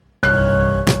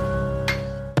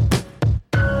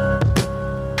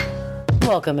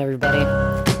Welcome, everybody.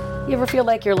 You ever feel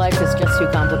like your life is just too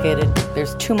complicated?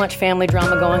 There's too much family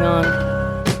drama going on.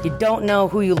 You don't know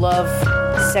who you love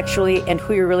sexually and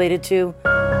who you're related to.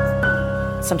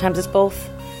 Sometimes it's both.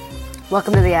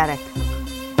 Welcome to the attic.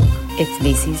 It's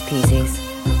VC's Peasies.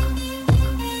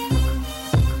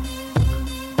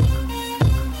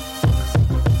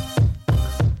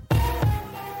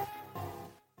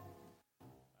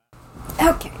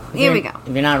 Okay, here we go.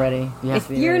 If you're not ready, you have If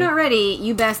to be you're ready. not ready,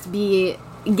 you best be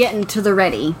getting to the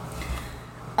ready.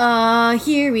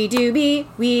 Here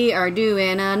we are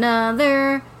doing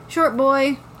another short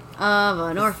boy of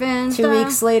an orphan. 2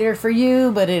 weeks later for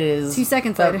you, but it is 2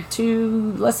 seconds about later.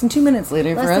 less than 2 minutes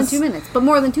later Less for than us. 2 minutes, but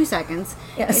more than 2 seconds.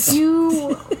 Yes.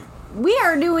 We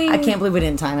are doing. I can't believe we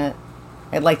didn't time it.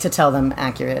 I'd like to tell them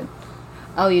accurate.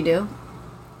 Oh, you do?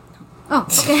 Oh,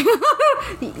 okay.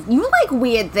 You like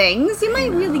weird things. You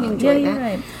might really enjoy Yeah,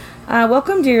 that. you're right.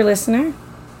 Welcome, dear listener.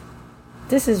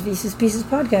 This is VC's Pieces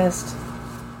Podcast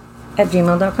at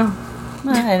gmail.com.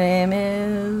 My name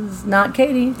is not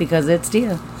Katie because it's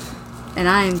Tia. And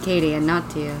I am Katie and not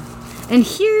Tia. And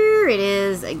here it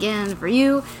is again for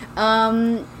you.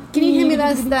 Can you hand me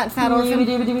that fat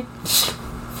orphan?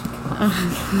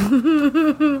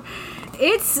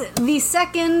 It's the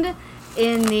second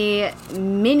in the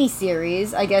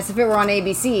mini-series. I guess if it were on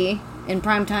ABC in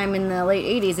primetime in the late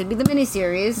 80s, it'd be the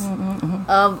mini-series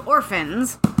of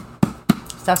Orphans.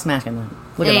 Stop smacking that.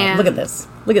 Look at that. Look at this.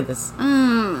 Look at this.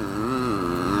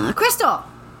 Crystal.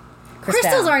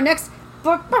 Crystal's our next...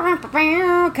 Come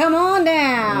on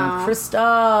down.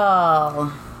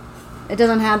 Crystal. It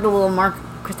doesn't have the little mark.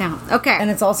 Crystal. Okay.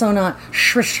 And it's also not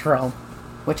Shrishro,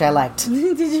 which I liked.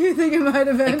 Did you think it might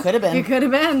have been? It could have been. It could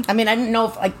have been. I mean, I didn't know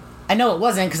if... I know it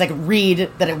wasn't because I could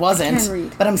read that it wasn't. I can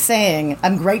read. But I'm saying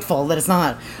I'm grateful that it's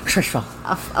not Shrishro.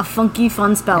 A funky,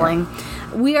 fun spelling. Yeah.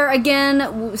 We are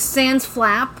again sans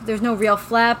flap. There's no real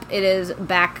flap. It is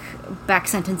back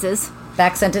sentences.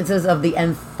 Back sentences of the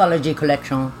anthology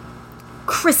collection.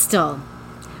 Crystal,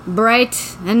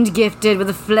 bright and gifted with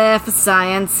a flair for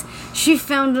science, she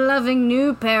found loving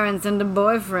new parents and a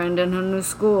boyfriend in her new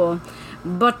school.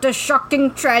 But a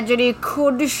shocking tragedy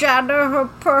could shatter her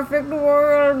perfect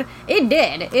world. It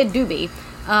did. It do be.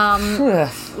 That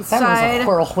was a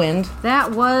whirlwind.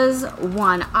 That was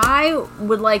one. I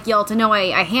would like y'all to know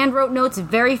I hand wrote notes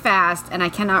very fast, and I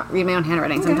cannot read my own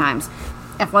handwriting sometimes.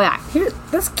 FYI. Here,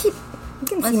 let's keep... You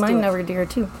can see mine over here,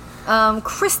 too.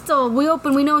 Crystal,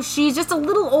 we know she's just a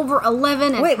little over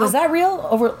 11. And wait, was that real?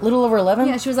 Little over 11?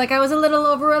 Yeah, she was like, I was a little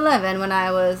over 11 when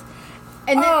I was...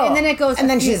 And then it goes... And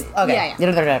then she's... Okay.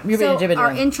 Yeah. So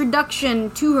our introduction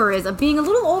to her is of being a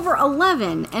little over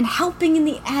 11 and helping in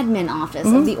the admin office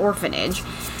of the orphanage.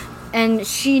 And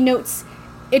she notes,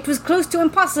 it was close to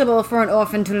impossible for an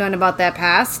orphan to learn about their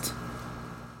past.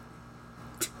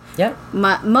 Yep.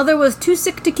 My mother was too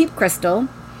sick to keep Crystal.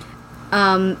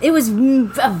 It was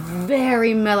a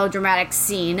very melodramatic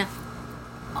scene,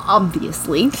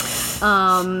 obviously.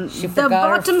 The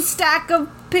bottom stack of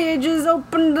pages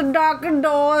opened the darker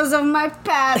doors of my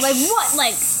past. Like, what?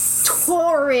 Like,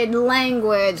 torrid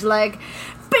language. Like,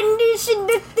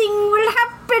 the thing will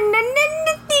happen, and then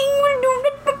the thing will do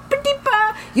the...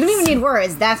 You don't even need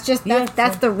words. That's just,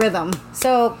 that's the rhythm.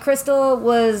 So, Crystal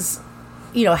was...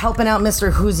 helping out Mr.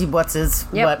 Whoozy Butz's.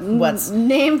 Yep. What's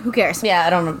name? Who cares? Yeah, I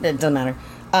don't know. It doesn't matter.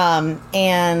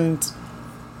 And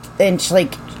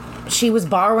she was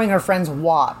borrowing her friend's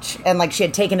watch, and she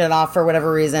had taken it off for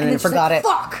whatever reason and forgot it.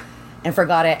 Fuck. And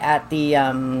forgot it at the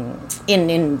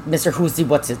in Mr. Whoozy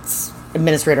Butz's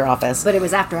administrator office. But it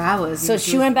was after hours. So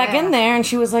she went back in there, and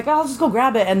she was like, "Oh, I'll just go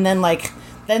grab it." And then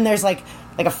then there's like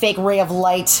a fake ray of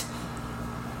light.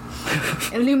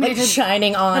 Illuminated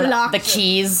shining on the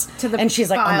keys to the and she's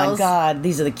like, files. oh my god,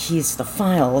 these are the keys to the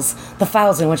files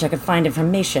in which I could find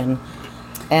information.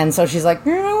 And so she's like,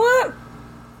 you know what,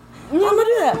 I'm gonna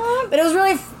do that. But it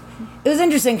was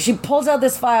interesting. She pulls out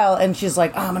this file and she's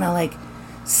like, oh, I'm gonna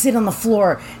sit on the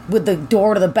floor with the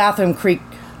door to the bathroom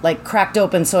cracked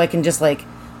open so I can just so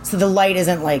the light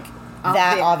isn't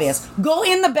that obvious. Go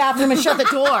in the bathroom and shut the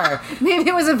door. Maybe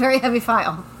it was a very heavy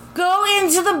file. Go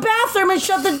into the bathroom and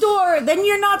shut the door. Then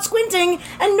you're not squinting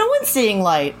and no one's seeing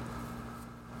light.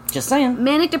 Just saying.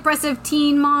 Manic depressive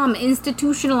teen mom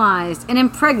institutionalized and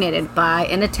impregnated by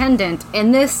an attendant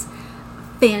in this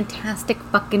fantastic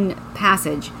fucking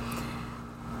passage.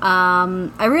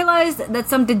 I realized that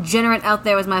some degenerate out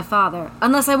there was my father,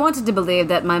 unless I wanted to believe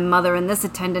that my mother and this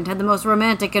attendant had the most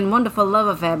romantic and wonderful love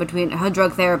affair between her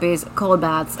drug therapies, cold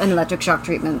baths, and electric shock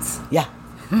treatments. Yeah.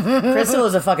 Crystal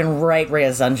is a fucking right ray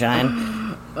of sunshine.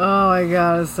 Oh my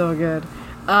god, it's so good.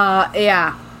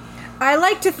 Yeah. I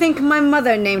like to think my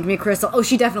mother named me Crystal. Oh,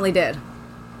 she definitely did.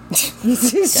 Well,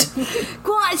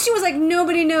 she was like,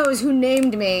 nobody knows who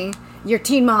named me. Your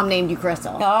teen mom named you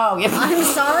Crystal. Oh, yeah. I'm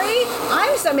sorry.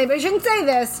 Maybe I shouldn't say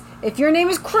this. If your name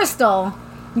is Crystal,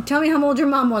 you tell me how old your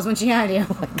mom was when she had you.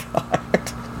 Oh my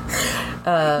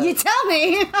God. You tell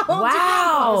me how old your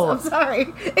mom was. I'm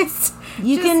sorry.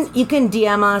 You can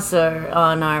DM us or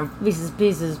on our Pieces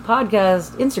Pieces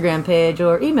podcast Instagram page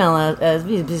or email us as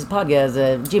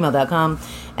piecespodcast@gmail.com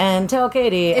and tell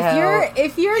Katie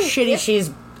if you're shitty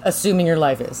she's assuming your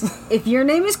life is. If your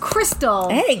name is Crystal.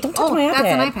 Hey, don't touch my iPad.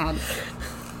 That's an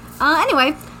iPad.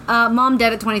 Anyway, mom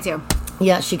dead at 22.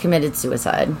 Yeah, she committed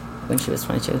suicide when she was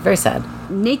 22. Very sad.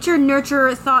 Nature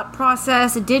nurture thought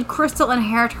process. Did Crystal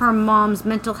inherit her mom's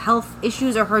mental health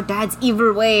issues or her dad's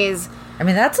evil ways? I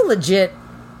mean, that's a legit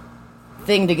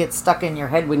thing to get stuck in your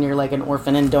head when you're like an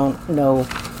orphan and don't know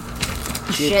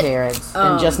your parents.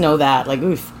 And just know that. Like,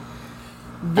 oof.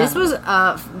 This was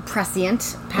a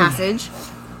prescient passage.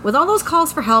 With all those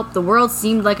calls for help, the world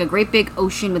seemed like a great big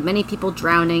ocean with many people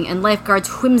drowning and lifeguards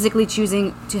whimsically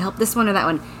choosing to help this one or that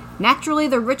one. Naturally,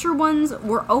 the richer ones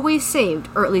were always saved,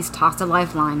 or at least tossed a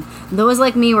lifeline. Those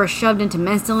like me were shoved into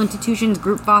mental institutions,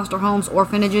 group foster homes,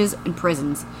 orphanages, and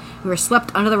prisons. We were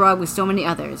swept under the rug with so many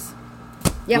others.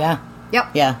 Yep. Yeah. Yep.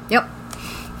 Yeah. Yep.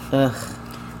 Ugh.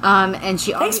 And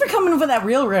she. Thanks for coming for that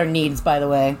real rare needs, by the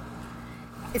way.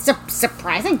 It's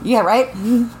surprising. Yeah, right?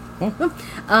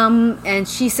 And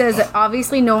she says that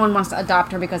obviously no one wants to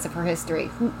adopt her because of her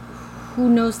history. Who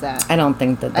knows that? I don't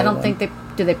think that. I don't think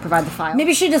do they provide the file?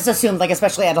 Maybe she just assumed, like,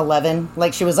 especially at 11,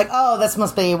 like she was like, "Oh, this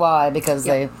must be why," because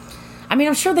they. I mean,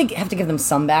 I'm sure they have to give them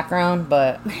some background,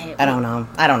 but I don't know.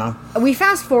 We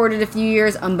fast forwarded a few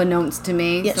years, unbeknownst to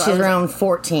me. Yeah, so she's around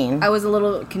 14. I was a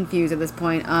little confused at this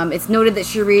point. It's noted that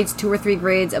she reads 2 or 3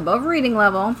 grades above reading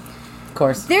level. Of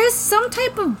course. There's some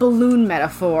type of balloon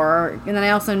metaphor, and then I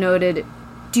also noted,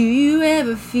 do you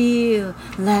ever feel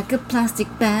like a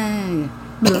plastic bag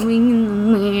blowing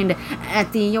in the wind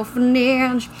at the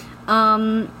orphanage?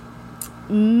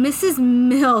 Mrs.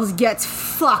 Mills gets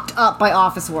fucked up by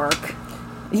office work.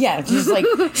 Yeah, just like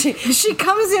she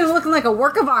comes in looking like a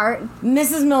work of art.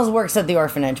 Mrs. Mills works at the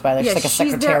orphanage, by the way. She's like a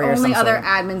secretary or something. She's their only other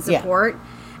admin support. Yeah.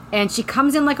 And she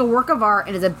comes in like a work of art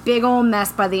and is a big old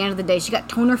mess by the end of the day. She got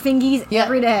toner fingies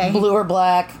every day. Blue or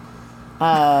black.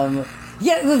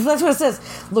 Yeah, that's what it says.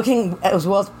 Looking as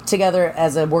well together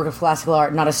as a work of classical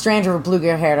art, not a stranger with blue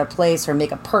hair to place her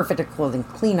makeup perfect, her clothing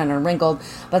clean and unwrinkled.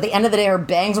 But at the end of the day, her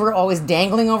bangs were always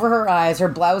dangling over her eyes. Her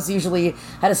blouse usually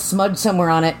had a smudge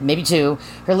somewhere on it, maybe 2.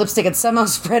 Her lipstick had somehow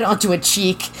spread onto a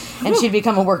cheek, and she'd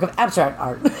become a work of abstract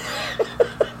art.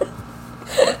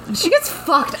 She gets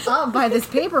fucked up by this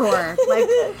paperwork. Like,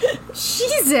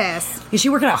 Jesus. Is she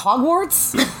working at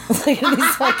Hogwarts?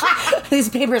 These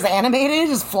papers animated,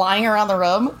 just flying around the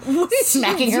room,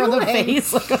 smacking her in the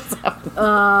face. Like, what's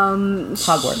happening?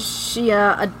 Hogwarts. She,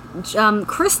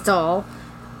 Crystal,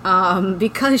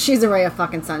 because she's a ray of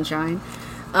fucking sunshine,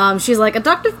 she's like,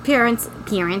 adoptive parents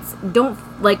don't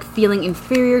like feeling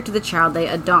inferior to the child they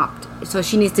adopt, so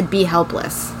she needs to be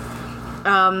helpless.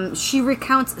 She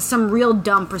recounts some real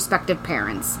dumb prospective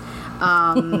parents,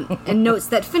 and notes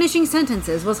that finishing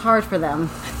sentences was hard for them,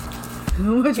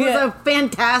 which was a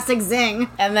fantastic zing.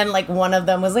 And then, like, one of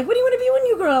them was like, "What do you want to be when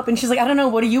you grow up?" And she's like, "I don't know.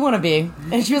 What do you want to be?"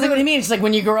 And she was like, "What do you mean?" She's like,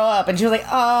 "When you grow up." And she was like,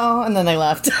 "Oh," and then they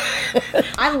left.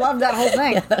 I love that whole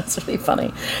thing. Yeah, that's really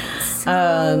funny.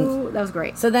 So, that was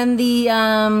great. So then the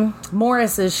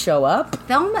Morrises show up.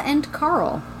 Thelma and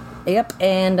Carl. Yep,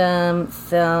 and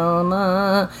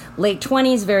Thelma, late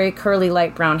 20s, very curly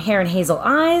light brown hair and hazel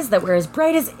eyes that were as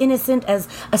bright as innocent as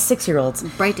a 6-year-old's.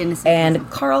 Bright innocent. And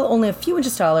Carl, only a few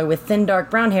inches taller, with thin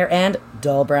dark brown hair and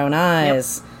dull brown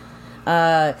eyes.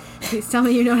 Yep. Please tell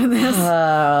me you know this.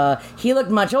 He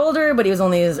looked much older, but he was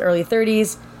only in his early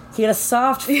 30s. He had a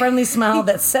soft, friendly smile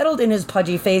that settled in his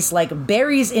pudgy face like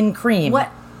berries in cream.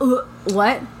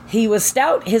 What? He was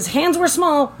stout, his hands were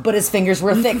small, but his fingers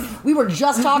were thick. We were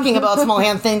just talking about small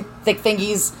hand, thick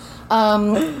fingies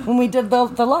when we did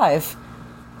the live.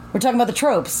 We're talking about the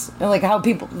tropes and like how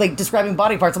people like describing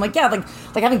body parts. I'm like, yeah,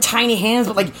 like having tiny hands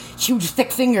but like huge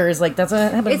thick fingers. Like that's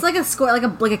what happens. It's like a square,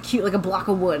 like a cute, like a block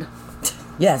of wood.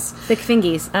 Yes, thick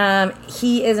fingies.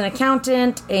 He is an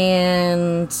accountant,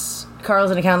 and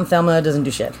Carl's an accountant. Thelma doesn't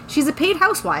do shit. She's a paid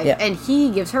housewife, and he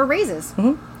gives her raises.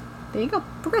 Mm-hmm. There you go,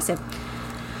 progressive.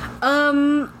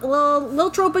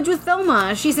 Little tropage with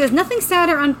Thelma. She says, nothing sad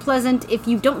or unpleasant. If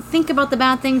you don't think about the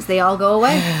bad things, they all go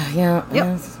away. Yeah.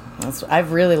 Yep.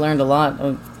 I've really learned a lot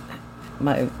with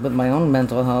my own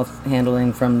mental health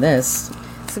handling from this.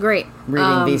 It's great.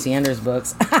 Reading V.C. Anders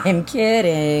books. I'm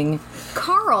kidding.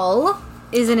 Carl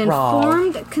is an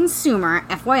informed consumer,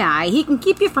 FYI. He can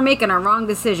keep you from making a wrong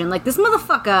decision. Like, this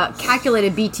motherfucker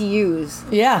calculated BTUs.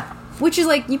 Yeah. Which is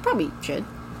like, you probably should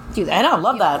do that. I know,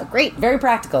 love that. Great. Very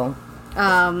practical.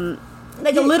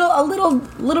 Like a little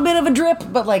bit of a drip,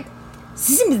 but like,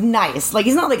 he seems nice. Like,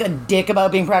 he's not like a dick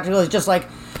about being practical. He's just like,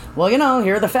 well, you know,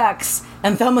 here are the facts.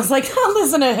 And Thelma's like, oh,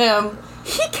 listen to him.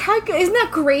 Isn't that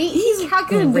great? He's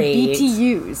calculated the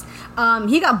BTUs.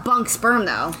 He got bunk sperm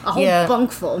though, a whole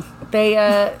bunkful. They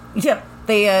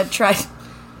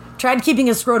tried keeping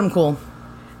his scrotum cool.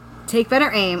 Take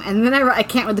better aim, and then I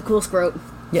can't read the cool scrot.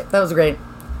 Yep, that was great.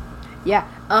 Yeah.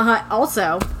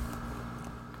 Also,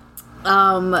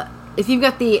 if you've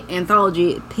got the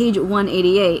anthology, page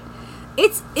 188.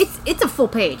 It's a full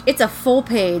page. It's a full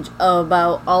page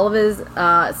about all of his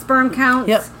sperm counts.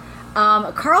 Yep.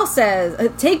 Carl says,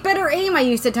 "Take better aim." I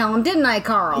used to tell him, didn't I,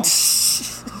 Carl?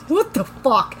 What the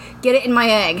fuck? Get it in my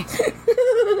egg.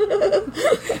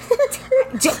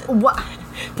 What?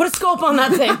 Put a scope on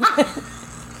that thing.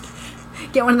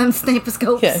 Get one of them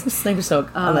snaposcopes. Yeah, snaposcope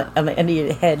on the end of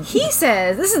your head. He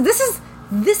says,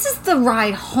 "This is the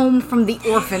ride home from the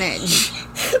orphanage."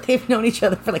 They've known each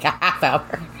other for like a half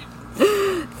hour.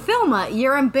 Thelma,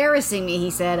 you're embarrassing me,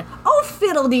 he said. Oh,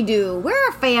 fiddle-de-doo, we're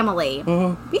a family.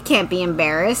 We can't be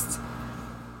embarrassed.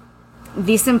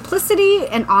 The simplicity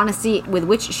and honesty with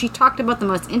which she talked about the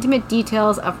most intimate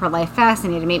details of her life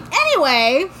fascinated me.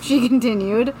 Anyway, she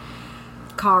continued,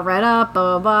 Carl read up,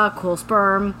 blah, blah, blah, cool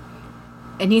sperm.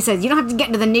 And he says, you don't have to get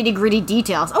into the nitty-gritty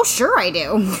details. Oh, sure I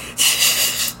do.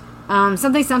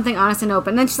 Something, honest and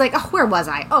open. Then she's like, oh, where was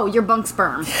I? Oh, your bunk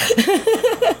sperm.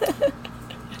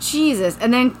 Jesus.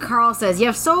 And then Carl says, you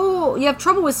have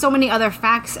trouble with so many other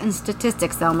facts and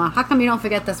statistics, Thelma. How come you don't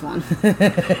forget this one?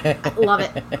 Love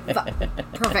it.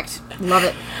 Perfect. Love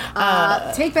it.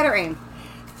 Take better aim.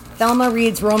 Thelma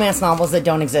reads romance novels that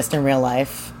don't exist in real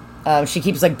life. She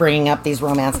keeps like bringing up these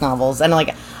romance novels and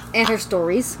like... And her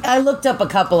stories. I looked up a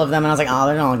couple of them and I was like, oh,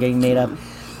 they're not getting made up.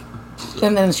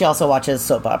 And then she also watches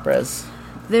soap operas.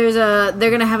 They're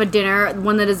gonna have a dinner,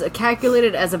 one that is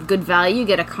calculated as of good value. You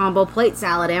get a combo plate,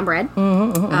 salad, and bread.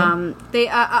 They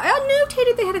I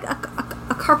notated they had a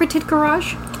carpeted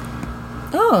garage.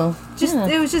 Oh,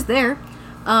 it was just there.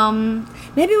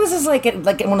 Maybe it was just like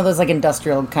one of those like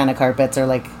industrial kind of carpets or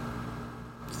like.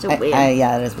 So weird.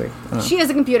 Yeah, it is weird. She has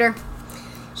a computer.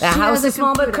 The house is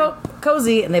small but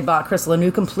cozy, and they bought Crystal a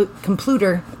new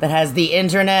computer that has the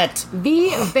internet.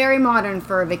 Very modern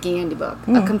for a Vicky Andy book.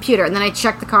 A computer. And then I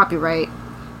checked the copyright.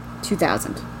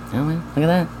 2000. Oh, well, look at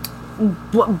that.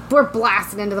 We're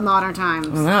blasted into the modern times.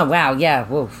 Oh, wow, yeah.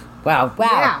 Whoa. Wow.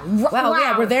 Yeah. Wow,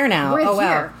 yeah, we're there now. We're wow.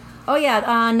 here. Oh,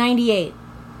 yeah, 98,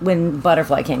 when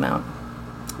Butterfly came out.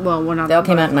 Well, we're not... They all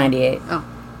came out in 98. Oh.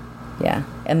 Yeah.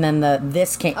 And then the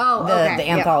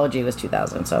anthology was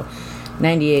 2000, so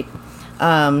 98.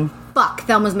 Fuck,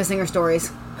 Thelma's missing her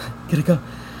stories. Gotta go.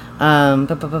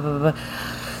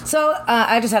 So,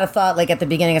 I just had a thought, like, at the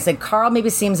beginning, I said, Carl maybe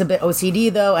seems a bit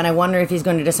OCD, though, and I wonder if he's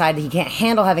going to decide that he can't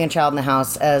handle having a child in the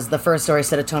house, as the first story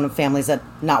set a tone of families that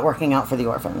not working out for the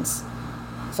orphans.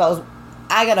 So,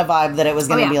 I got a vibe that it was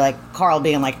going to be, like, Carl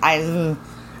being like, I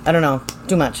don't know,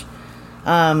 too much.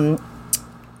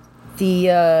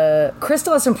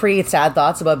 Crystal has some pretty sad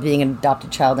thoughts about being an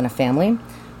adopted child in a family.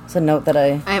 It's a note that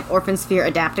I have orphans fear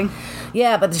adapting.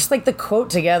 Yeah, but just like the quote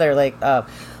together, like,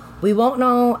 we won't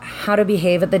know how to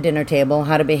behave at the dinner table,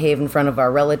 how to behave in front of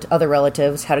our other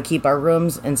relatives, how to keep our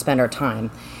rooms and spend our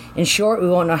time. In short, we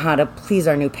won't know how to please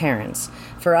our new parents.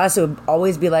 For us, it would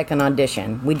always be like an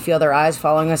audition. We'd feel their eyes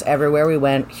following us everywhere we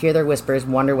went, hear their whispers,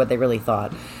 wonder what they really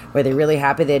thought. Were they really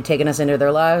happy they had taken us into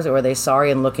their lives, or were they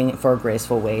sorry and looking for a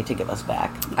graceful way to give us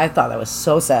back? I thought that was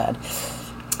so sad.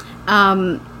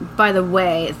 By the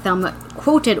way, Thelma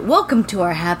quoted, "Welcome to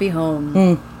our happy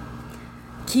home."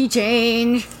 Key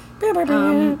change.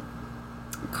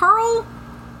 Carl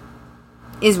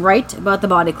is right about the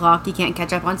body clock. You can't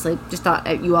catch up on sleep. Just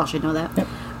thought you all should know that. Yep.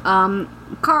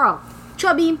 Carl,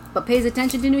 chubby, but pays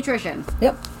attention to nutrition.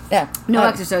 Yep. Yeah. No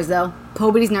exercise, though.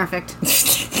 Poverty's nerfed.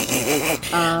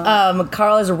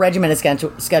 Carl has a regimented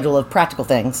schedule of practical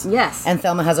things. Yes. And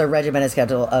Thelma has a regimented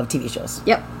schedule of TV shows.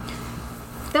 Yep.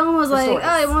 Thelma was like,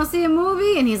 oh, you want to see a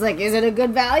movie? And he's like, is it a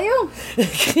good value?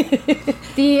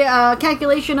 The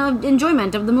calculation of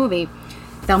enjoyment of the movie.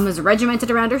 Thelma's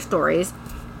regimented around her stories.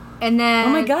 And then... Oh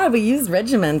my god, we used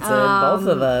regimented, both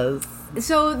of us.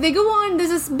 So they go on, there's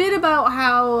this bit about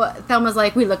how Thelma's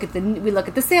like, we look at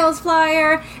the sales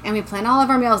flyer, and we plan all of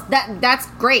our meals. That's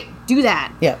great. Do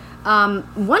that. Yeah.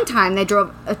 One time they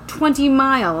drove 20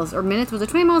 miles or minutes. Was it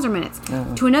 20 miles or minutes?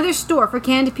 To another store for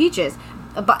canned peaches.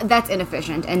 But that's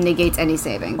inefficient and negates any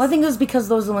savings. Well, I think it was because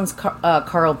those are the ones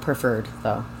Carl preferred,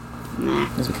 though.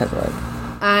 Nah. It was because of it.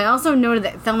 I also noted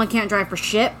that Thelma can't drive for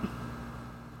shit.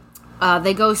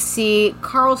 They go see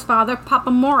Carl's father, Papa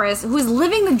Morris, who is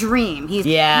living the dream. He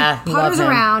putters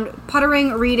around,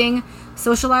 puttering, reading,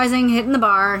 socializing, hitting the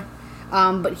bar.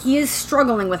 But he is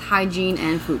struggling with hygiene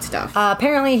and food stuff.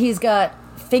 Apparently, he's got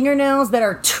fingernails that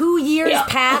are 2 years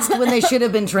past when they should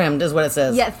have been trimmed, is what it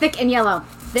says. Yeah, thick and yellow.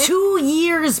 2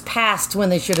 years past when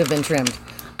they should have been trimmed.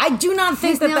 I do not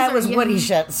think that was what he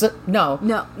said. So, no.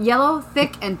 No, yellow,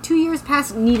 thick, and 2 years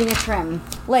past needing a trim.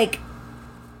 Like,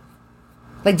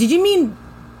 did you mean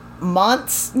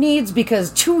months needs? Because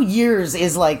 2 years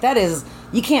is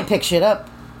you can't pick shit up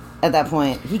at that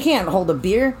point. He can't hold a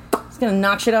beer. It's gonna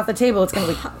knock shit off the table. It's gonna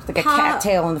be like a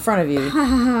cattail in the front of you.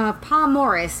 Pa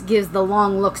Morris gives the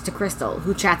long looks to Crystal,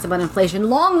 who chats about inflation.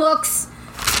 Long looks!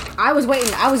 I was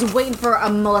waiting for a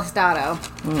molestado.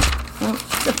 Well,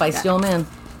 he's a feisty old man.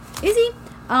 Is he?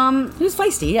 He was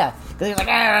feisty, yeah. Because he was like,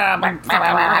 yeah.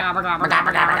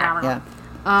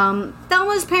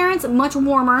 Thelma's parents, much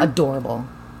warmer. Adorable.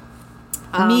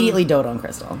 Immediately dote on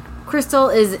Crystal. Crystal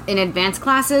is in advanced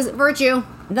classes. Virtue.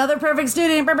 Another perfect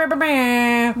student.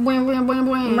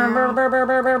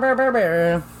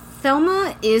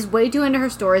 Thelma is way too into her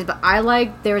stories, but I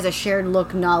like there's a shared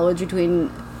look knowledge between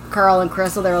Carl and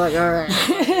Crystal. They were like, all right.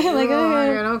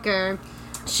 Okay.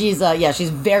 She's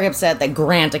very upset that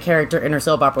Grant, a character in her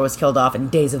soap opera, was killed off in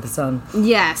Days of the Sun.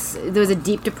 Yes, there was a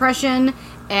deep depression,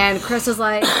 and Crystal's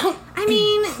like, I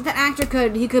mean, the actor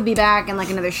could be back in like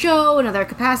another show, another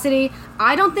capacity.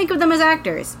 I don't think of them as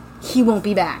actors. He won't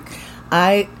be back.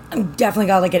 I definitely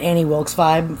got like an Annie Wilkes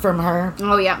vibe from her.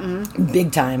 Oh yeah, mm-hmm.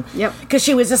 Big time. Yep. Because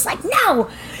she was just like, no,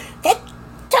 they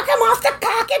took him off the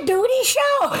Cock and Duty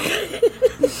show.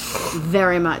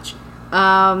 Very much.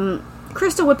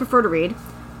 Crystal would prefer to read.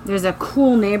 There's a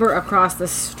cool neighbor across the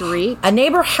street. A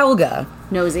neighbor, Helga,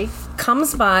 nosy,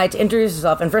 comes by to introduce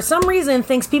herself, and for some reason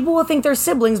thinks people will think they're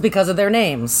siblings because of their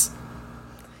names.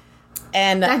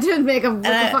 And that didn't make a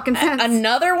fucking sense.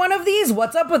 Another one of these?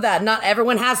 What's up with that? Not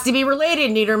everyone has to be related,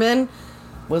 Niederman.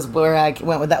 Was where I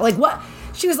went with that. Like, what?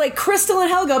 She was like, Crystal and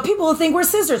Helga, people will think we're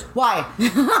sisters. Why?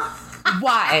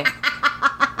 Why?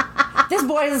 This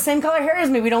boy has the same color hair as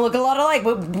me. We don't look a lot alike,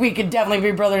 but we could definitely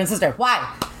be brother and sister. Why?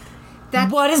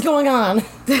 What is going on?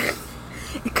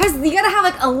 Because you gotta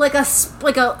have a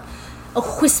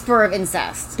whisper of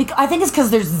incest. I think it's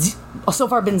because there's so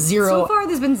far been zero. So far,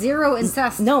 there's been zero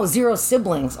incest. No, zero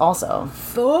siblings. Also.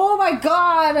 Oh my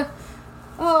god.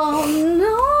 Oh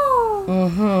no.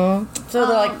 Mm-hmm. So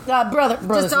they're like brother.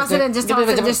 Just toss it in. Just toss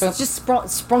it. Just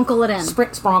sprinkle it in.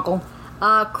 Spronkle.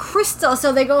 Crystal.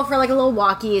 So they go for like a little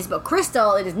walkies, but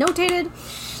Crystal, it is notated,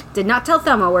 did not tell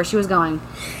Thelma where she was going.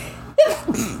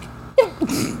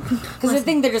 Because I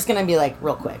think they're just going to be like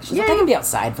real quick. She's like, I can be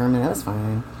outside for a minute. That's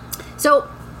fine. So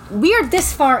we are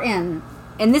this far in,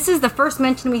 and this is the first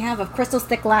mention we have of Crystal's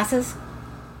thick glasses.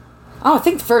 Oh, I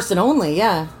think the first and only,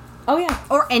 yeah. Oh, yeah.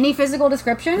 Or any physical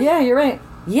description? Yeah, you're right.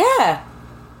 Yeah.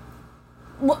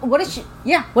 What does she...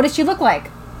 Yeah, what does she look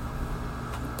like?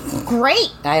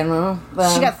 Great. I don't know.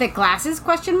 She got thick glasses,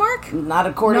 question mark? Not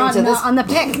according to this... Not on the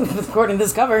pic. According to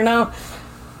this cover, no.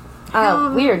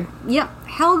 Weird. Yep.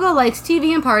 Helga likes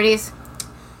TV and parties.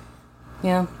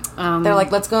 Yeah. They're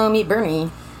like, let's go meet Bernie.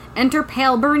 Enter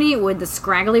pale Bernie with the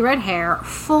scraggly red hair,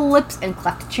 full lips, and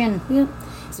cleft chin. Yeah.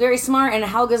 He's very smart, and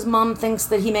Helga's mom thinks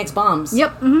that he makes bombs.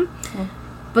 Yep. Mm-hmm. Yeah.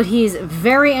 But he's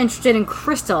very interested in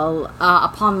Crystal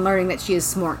upon learning that she is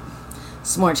smart.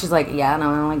 Smart. She's like, yeah, no,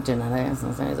 I don't like genetics.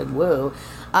 And so he's like, whoa.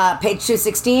 Page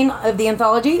 216 of the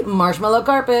anthology, Marshmallow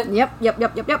Carpet. Yep.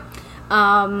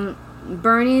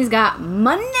 Bernie's got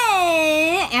money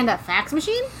and a fax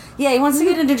machine. Yeah, he wants to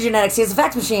get into genetics. He has a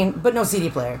fax machine, but no CD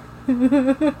player.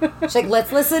 She's like,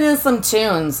 let's listen to some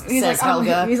tunes, says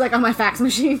Helga. He's like, on my fax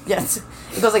machine. Yes.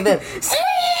 It goes like this.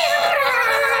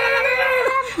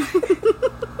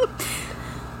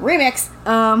 Remix.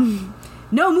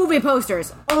 No movie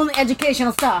posters. Only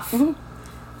educational stuff. Mm-hmm.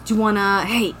 Do you wanna...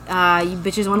 Hey, you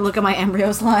bitches wanna look at my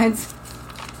embryo slides?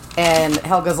 And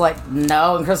Helga's like,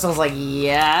 no. And Crystal's like,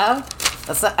 yeah.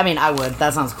 I would.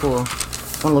 That sounds cool.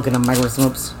 I wanna look at the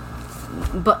microscopes.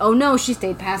 But, oh no, she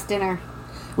stayed past dinner.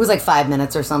 It was like 5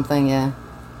 minutes or something, yeah.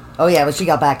 Oh yeah, but she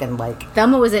got back in like...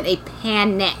 Thelma was in a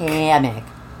panic.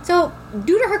 So,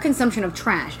 due to her consumption of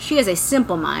trash, she has a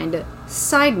simple mind.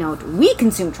 Side note, we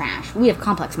consume trash. We have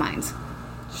complex minds.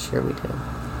 Sure we do.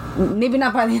 Maybe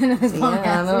not by the end of this podcast.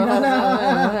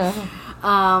 Yeah,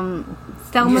 no.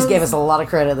 You just gave us a lot of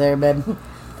credit there, babe.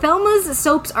 Thelma's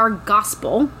soaps are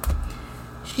gospel.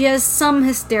 She has some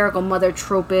hysterical mother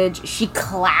tropage. She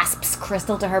clasps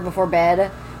Crystal to her before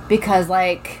bed because,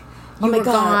 like, you were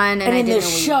gone and I in didn't the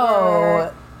know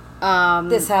show, where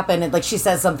this happened, and like she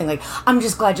says something like, "I'm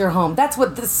just glad you're home." That's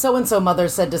what this so and so mother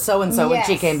said to so and so when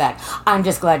she Yes. came back. I'm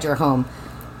just glad you're home.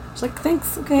 She's like,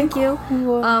 "Thanks, okay, Thank you.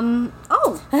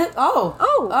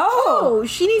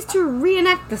 She needs to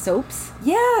reenact the soaps.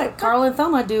 Yeah, Carl and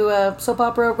Thelma do a soap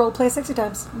opera role play 60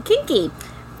 times, Kinky.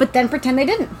 But then pretend they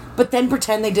didn't. but then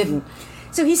pretend they didn't.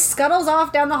 So he scuttles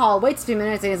off down the hall, waits a few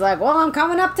minutes, and he's like, well, I'm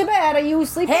coming up to bed. Are you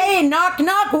sleeping? Hey, knock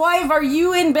knock, wife, are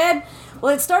you in bed?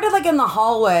 Well, it started like in the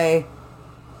hallway,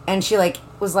 and she like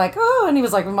was like, oh, and he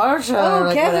was like, Marsha, Oh, or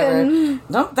like, Kevin. whatever.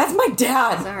 No, that's my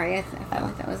dad. Sorry, I felt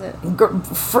like that was it.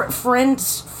 Friend.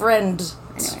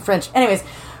 French. Anyways,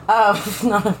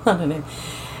 not a name.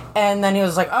 And then he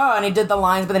was like, oh, and he did the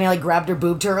lines, but then he like grabbed her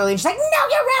boob too early, and she's like, no,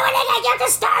 you're ruining it. You have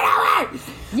to start over.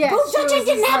 Yes, boob she touching was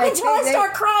didn't just happen like, until I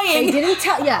start crying. They didn't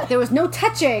tell. Yeah, there was no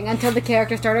touching until the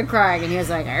character started crying, and he was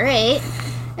like, all right.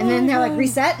 And then they're like,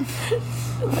 reset.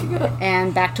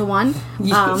 And back to one.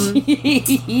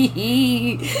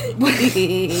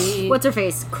 What's her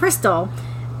face? Crystal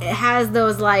has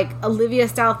those like Olivia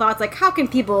style thoughts like, how can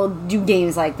people do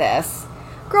games like this?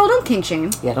 Girl, don't kink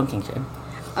shame. Yeah, don't kink shame.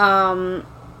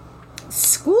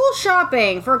 School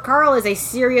shopping for Carl is a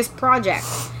serious project.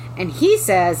 And he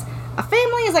says, a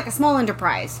family is like a small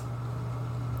enterprise.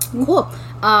 Cool.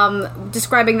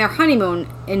 Describing their honeymoon,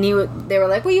 and they were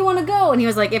like, "Where you want to go?" And he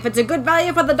was like, "If it's a good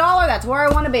value for the dollar, that's where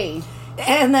I want to be."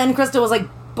 And then Crystal was like,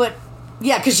 "But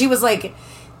yeah," because she was like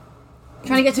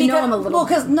trying to get to know him a little.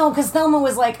 Well, because Thelma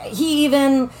was like, he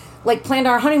even like planned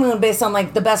our honeymoon based on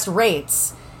like the best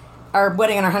rates, our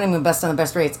wedding and our honeymoon based on the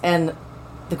best rates, and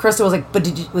the Crystal was like,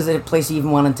 "But was it a place you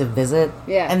even wanted to visit?"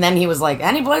 Yeah. And then he was like,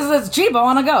 "Any place that's cheap, I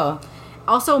want to go."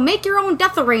 Also, make your own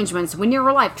death arrangements when you're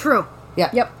alive. True. Yeah.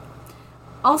 Yep.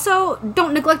 Also,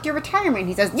 don't neglect your retirement.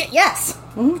 He says, yes.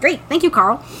 Mm-hmm. Great. Thank you,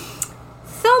 Carl.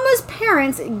 Thelma's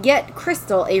parents get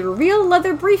Crystal a real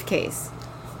leather briefcase,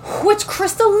 which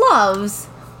Crystal loves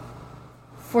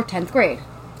for 10th grade.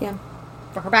 Yeah.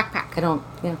 For her backpack.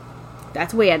 Yeah.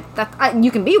 That's weird. You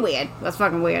can be weird. That's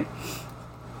fucking weird.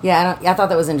 Yeah, I thought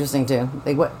that was interesting too.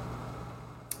 Like what?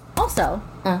 Also,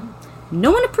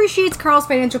 no one appreciates Carl's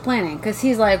financial planning because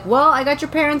he's like, well, I got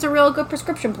your parents a real good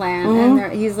prescription plan. Mm-hmm.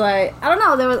 And he's like, I don't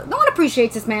know. No one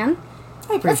appreciates this man.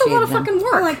 I appreciate That's a lot of him. fucking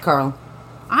work. I like Carl.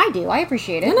 I do. I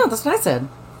appreciate it. Yeah, no, that's what I said.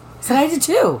 I said I did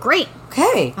too. Great.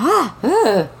 Okay.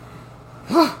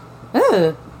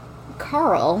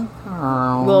 Carl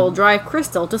will drive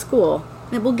Crystal to school.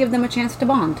 It will give them a chance to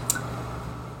bond.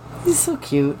 He's so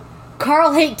cute.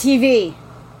 Carl hate TV.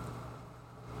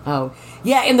 Oh.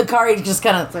 Yeah, in the car he just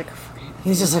kind of... It's like...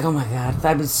 He's just like, oh my god,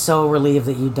 I was so relieved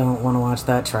that you don't want to watch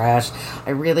that trash. I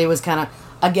really was kind of...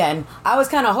 Again, I was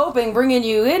kind of hoping bringing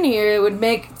you in here would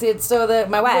make it so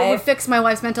that my It would wife fix my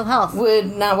wife's mental health.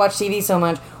 would not watch TV so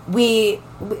much.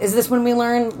 Is this when we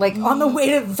learn, like, on the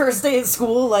way to the first day at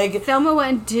school, like... Thelma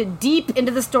went deep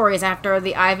into the stories after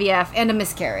the IVF and a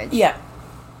miscarriage. Yeah.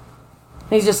 And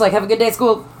he's just like, have a good day at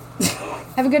school.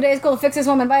 Have a good day at school. Fix this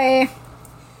woman. Bye.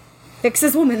 Fix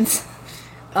this woman's.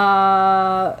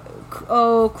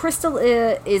 Crystal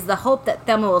is the hope that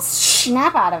Thelma will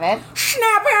snap out of it.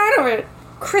 Snap out of it!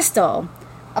 Crystal,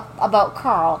 about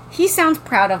Carl, he sounds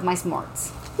proud of my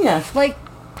smarts. Yeah. Like,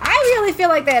 I really feel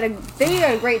like they had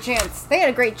a great chance. They had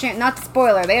a great chance, not to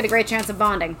spoiler, they had a great chance of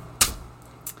bonding.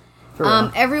 For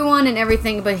real. Everyone and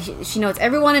everything, but she notes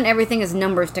everyone and everything is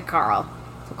numbers to Carl.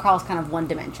 So Carl's kind of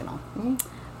one-dimensional. Mm-hmm.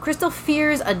 Crystal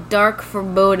fears a dark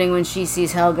foreboding when she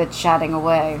sees Helga chatting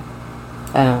away.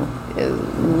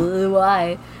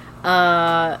 Why?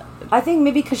 I think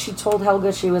maybe because she told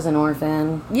Helga she was an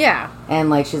orphan. Yeah. And,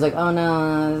 like, she's like, oh,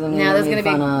 no. Now there's going to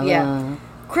be... Yeah.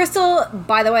 Crystal,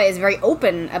 by the way, is very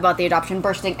open about the adoption,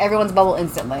 bursting everyone's bubble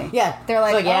instantly. Yeah. They're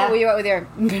like, yeah. oh, were you out with your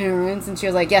parents? And she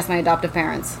was like, yes, my adoptive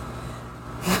parents.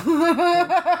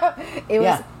 It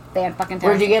was fan-fucking-tastic.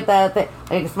 Where'd you get that?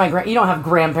 You don't have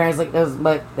grandparents. Like, those,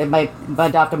 my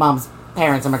adopted mom's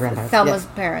parents are my grandparents. Thelma's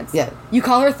parents. Yeah. You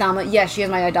call her Thelma? Yes, she is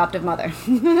my adoptive mother.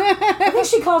 I think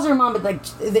she calls her mom, but like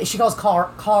she calls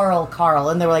Carl,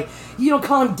 and they were like, you don't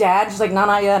call him dad? She's like, no,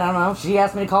 not yet. I don't know. She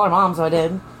asked me to call her mom, so I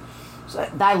did. So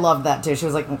I loved that too. She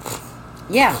was like,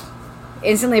 yeah.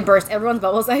 Instantly burst everyone's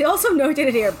bubbles. I also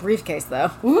notated here briefcase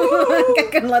though. I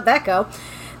couldn't let that go.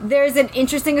 There's an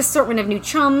interesting assortment of new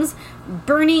chums.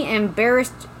 Bernie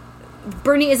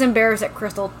is embarrassed that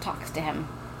Crystal talks to him.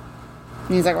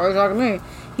 And he's like, why are you talking to me?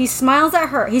 He smiles at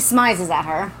her. He smizes at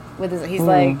her with his. He's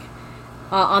like,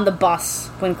 on the bus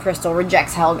when Crystal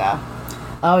rejects Helga.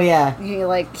 Oh, yeah.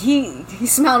 He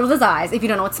smiled with his eyes. If you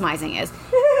don't know what smizing is,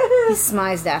 he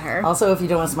smized at her. Also, if you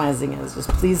don't know what smizing is, just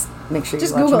please make sure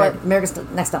Just you watch Google it. America's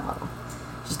Next Top Model.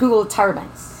 Just Google Tyra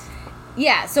Banks.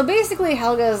 Yeah, so basically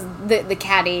Helga's the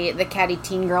catty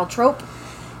teen girl trope.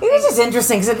 It was just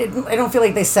interesting because I don't feel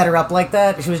like they set her up like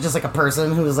that. She was just like a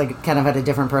person who was like kind of had a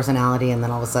different personality, and then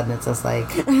all of a sudden it's just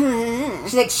like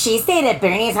she's like, she stayed at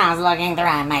Bernie's house looking through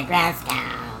my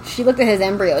microscope. She looked at his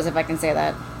embryos, if I can say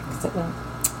that.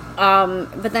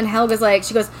 But then Helga's like,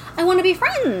 she goes, I want to be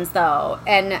friends though,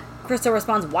 and Crystal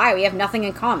responds, why? We have nothing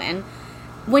in common.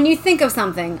 When you think of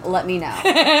something, let me know.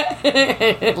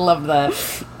 Love that.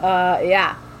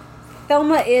 Yeah.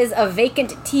 Thelma is a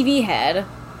vacant TV head.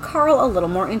 Carl a little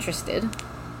more interested.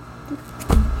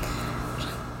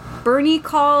 Bernie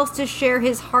calls to share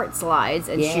his heart slides,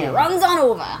 and she runs on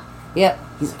over. Yep.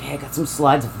 He's like, hey, I got some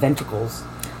slides of ventricles.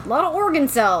 A lot of organ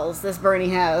cells this Bernie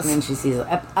has. And then she sees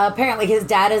apparently his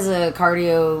dad is a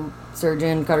cardio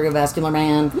surgeon, cardiovascular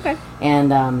man. Okay.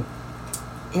 And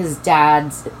his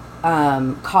dad's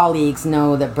colleagues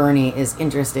know that Bernie is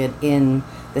interested in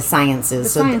the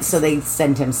sciences. So they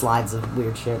send him slides of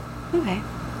weird shit. Okay.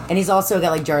 And he's also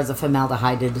got like jars of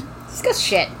formaldehyde. He's got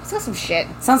shit. He's got some shit.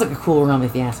 Sounds like a cool room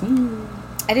if you ask me.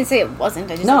 I didn't say it wasn't.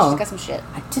 I just said she's got some shit.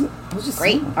 I didn't. I was just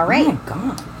Great. saying. All right. Oh my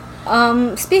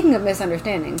god. Speaking of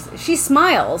misunderstandings, she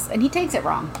smiles and he takes it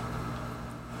wrong.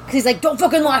 Because he's like, don't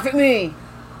fucking laugh at me.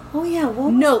 Oh yeah.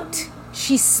 What Note,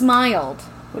 she smiled.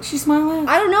 What'd she smile at?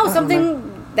 I don't know, something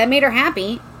remember. that made her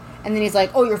happy. And then he's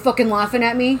like, oh, you're fucking laughing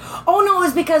at me? Oh no, it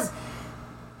was because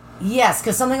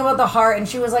something about the heart, and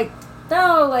she was like,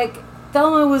 no, like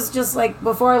Thelma was just like,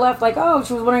 before I left, like, oh,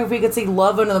 she was wondering if we could see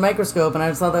love under the microscope, and I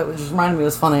just thought that just reminded me it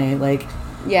was funny, like.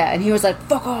 Yeah, and he was like,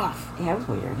 fuck off. Yeah, it was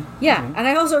weird. Yeah, and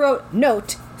I also wrote,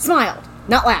 note, smiled,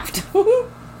 not laughed.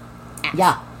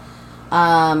 Yeah.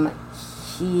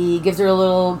 He gives her a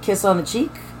little kiss on the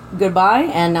cheek, goodbye,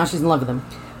 and now she's in love with him.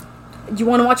 Do you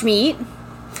want to watch me eat?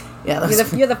 Yeah,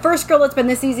 You're the first girl that's been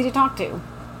this easy to talk to.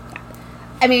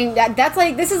 I mean, that's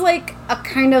like, this is like a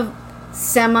kind of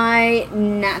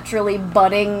semi-naturally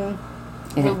budding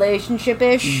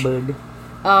relationship-ish. Bud.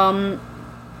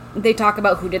 They talk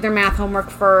about who did their math homework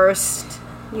first.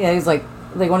 Yeah, he's like,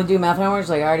 they want to do math homework? She's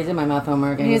like, I already did my math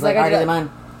homework. And he's like, I already did mine.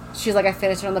 She's like, I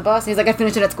finished it on the bus. And he's like, I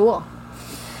finished it at school.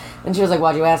 And she was like,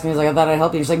 why'd you ask me? He's like, I thought I'd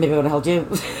help you. She's like, maybe I would have helped you.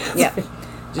 Yeah.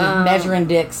 Just measuring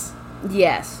dicks.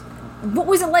 Yes. What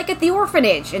was it like at the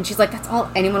orphanage? And she's like, that's all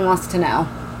anyone wants to know.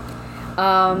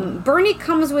 Bernie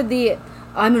comes with the,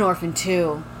 I'm an orphan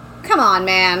too. Come on,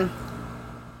 man.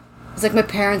 It's like, my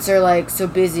parents are like so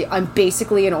busy. I'm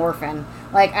basically an orphan.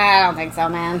 Like, I don't think so,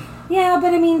 man. Yeah,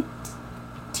 but I mean,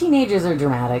 teenagers are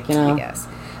dramatic, you know? I guess.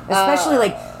 Especially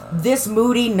like this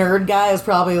moody nerd guy is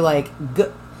probably like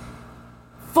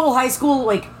full high school,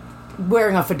 like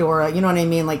wearing a fedora, you know what I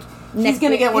mean? Like, he's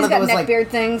gonna get one of those like neckbeard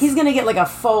things. He's gonna get like a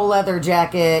faux leather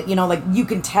jacket, you know, like you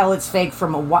can tell it's fake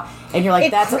from a while, and you're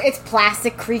like, it's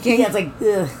plastic creaking. Yeah, it's like,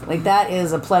 ugh, like that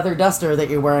is a pleather duster that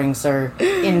you're wearing, sir,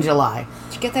 in July.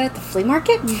 Did you get that at the flea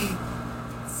market?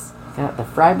 At the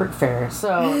Freiburg Fair.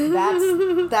 So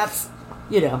that's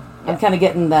you know, I'm kind of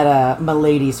getting that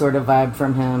milady sort of vibe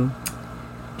from him.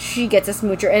 She gets a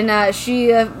smoocher, and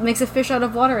she makes a fish out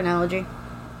of water analogy.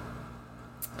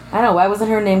 I don't know, why wasn't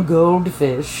her name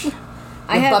Goldfish?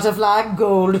 Butterfly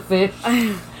Goldfish.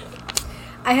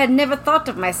 I had never thought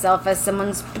of myself as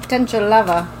someone's potential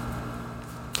lover.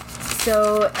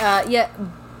 So, yeah,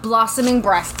 blossoming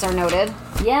breasts are noted.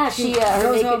 Yeah, she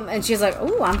goes home and she's like,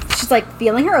 "Ooh, she's like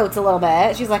feeling her oats a little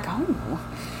bit." She's like, "Oh,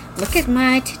 look at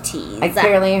my titties."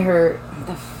 Apparently, her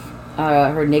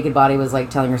naked body was like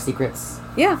telling her secrets.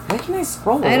 Yeah. Why can I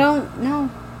scroll? I don't know.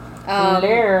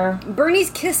 There. Bernie's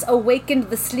kiss awakened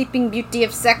the sleeping beauty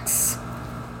of sex.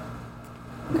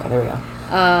 Okay, there we go.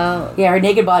 Yeah, her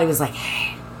naked body was like,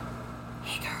 "Hey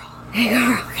girl, we're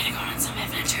gonna go on some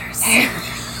adventures.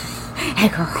 Hey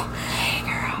girl.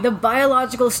 The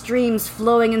biological streams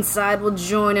flowing inside will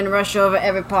join and rush over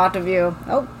every part of you."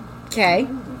 Okay.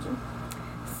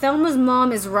 Thelma's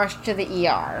mom is rushed to the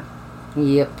ER.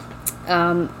 Yep.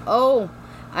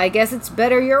 I guess it's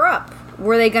better you're up.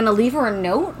 Were they gonna leave her a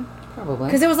note? Probably.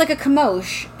 Because it was like a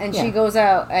commotion, and she goes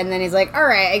out, and then he's like,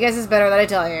 alright, I guess it's better that I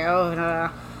tell you.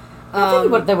 I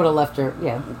think they would have left her,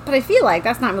 yeah. But I feel like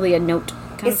that's not really a note.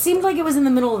 It seemed like it was in the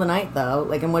middle of the night, though.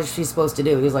 Like, and what she's supposed to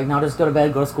do? He's like, no, just go to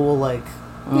bed, go to school, like,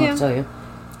 I don't know what to tell you.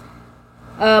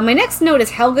 My next note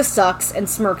is Helga sucks and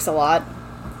smirks a lot.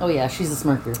 Oh yeah, she's a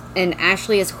smirker. And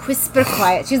Ashley is whisper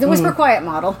quiet. She's the whisper quiet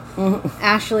model.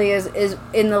 Ashley is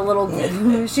in the little.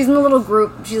 She's in the little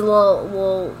group. She's a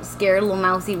little scared, a little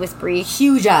mousy, whispery.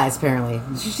 Huge eyes, apparently.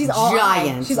 She's all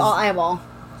giant. She's all eyeball.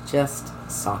 Just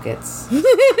sockets.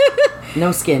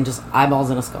 No skin, just eyeballs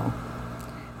in a skull.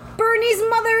 Bernie's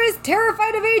mother is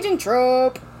terrified of Agent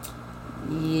Trope.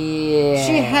 Yeah.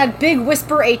 She had Big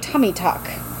Whisper a tummy tuck.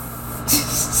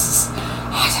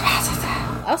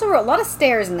 I also wrote a lot of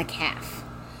stairs in the calf.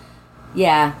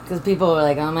 Yeah, because people were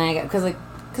like, "Oh my god,"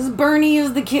 because Bernie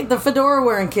is the kid, the fedora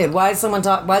wearing kid. Why is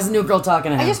Why is the new girl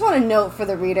talking to him? I just want to note for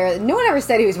the reader, no one ever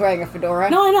said he was wearing a fedora.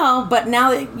 No, I know, but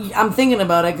now that I'm thinking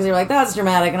about it, because you're like, "That's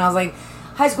dramatic," and I was like,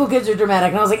 "High school kids are dramatic,"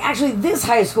 and I was like, "Actually, this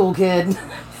high school kid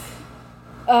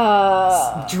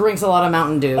drinks a lot of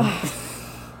Mountain Dew."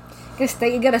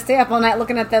 You gotta stay up all night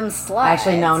looking at them slides.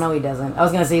 Actually, no, he doesn't. I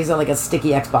was gonna say he's got like a sticky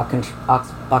Xbox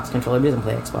controller. He doesn't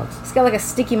play Xbox. He's got like a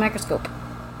sticky microscope.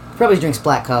 Probably drinks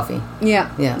black coffee.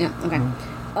 Yeah. Yeah. Okay.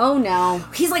 Oh no.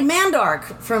 He's like Mandark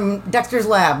from Dexter's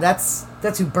Lab. That's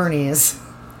who Bernie is.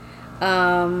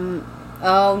 Oh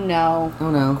no. Oh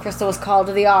no. Crystal was called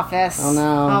to the office. Oh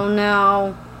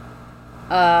no.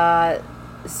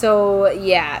 So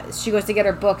yeah, she goes to get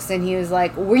her books, and he was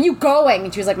like, "Where you going?"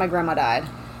 And she was like, "My grandma died."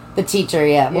 The teacher,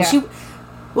 yeah. Well,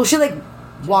 Yeah. she like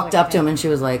walked up to him and she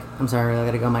was like, "I'm sorry, I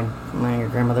gotta go. My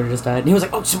grandmother just died." And he was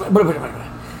like, "Oh,"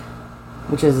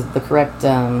 which is the correct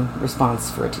response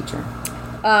for a teacher.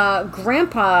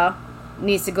 Grandpa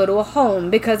needs to go to a home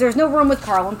because there's no room with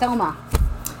Carl and Thelma.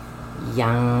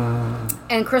 Yeah.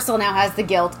 And Crystal now has the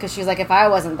guilt because she's like, if I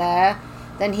wasn't there,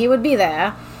 then he would be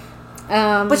there.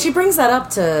 But she brings that up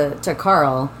to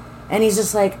Carl, and he's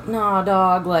just like, "No,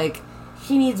 dog, like,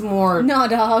 he needs more." No,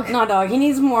 dog. He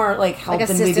needs more, like, help Like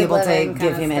than we'd be assisted able to living give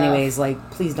kinda him stuff. anyways.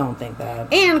 Like, please don't think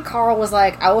that. And Carl was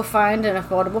like, I will find an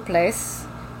affordable place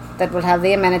that will have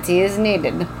the amenities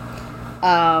needed.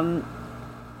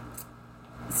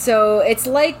 So it's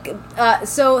like,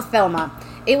 so Thelma.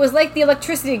 It was like the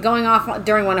electricity going off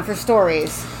during one of her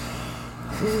stories.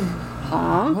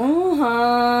 Huh?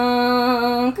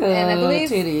 And I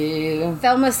believe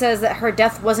Thelma says that her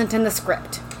death wasn't in the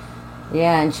script.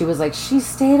 Yeah, and she was like, she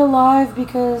stayed alive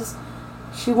because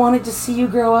she wanted to see you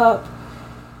grow up.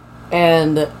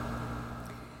 And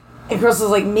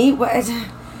Crystal's like, me? What?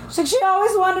 She's like, she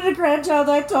always wanted a grandchild.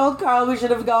 I told Carl we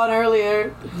should have gone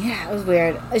earlier. Yeah, it was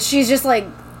weird. She's just like...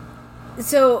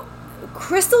 So,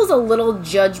 Crystal's a little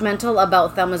judgmental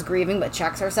about Thelma's grieving, but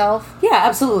checks herself. Yeah,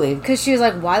 absolutely. Because she was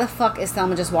like, why the fuck is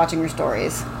Thelma just watching her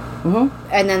stories? Mm-hmm.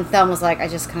 And then Thelma's like, I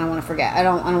just kind of want to forget. I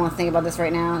don't want to think about this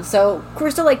right now. So,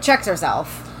 Crystal, like, checks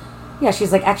herself. Yeah,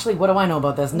 she's like, actually, what do I know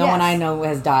about this? No Yes. one I know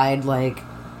has died. Like,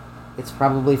 it's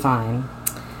probably fine.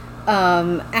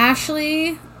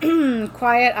 Ashley,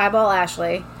 quiet eyeball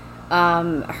Ashley.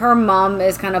 Her mom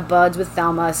is kind of buds with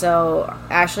Thelma, so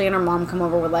Ashley and her mom come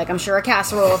over with, like, I'm sure a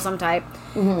casserole of some type.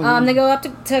 Mm-hmm. They go up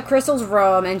to Crystal's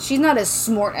room, and she's not as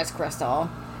smart as Crystal.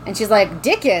 And she's like,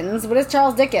 Dickens? What is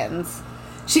Charles Dickens?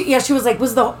 She was like,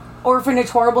 was the orphanage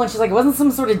horrible? And she's like, it wasn't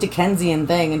some sort of Dickensian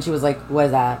thing. And she was like, what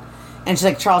is that? And she's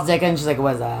like, Charles Dickens. She's like,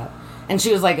 what is that? And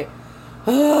she was like,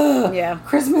 ugh, Yeah.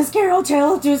 Christmas Carol,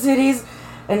 Tale of Two Cities.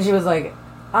 And she was like,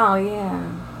 oh yeah,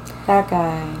 that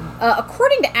guy.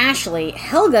 According to Ashley,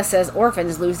 Helga says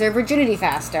orphans lose their virginity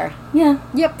faster. Yeah.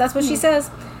 Yep, that's what she says.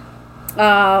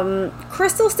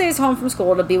 Crystal stays home from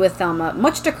school to be with Thelma,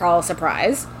 much to Carl's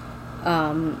surprise.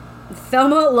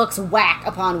 Thelma looks whack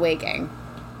upon waking.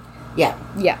 Yeah.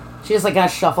 Yeah. She just like kind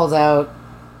of shuffles out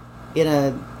in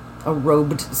a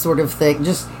robed sort of thing,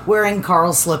 just wearing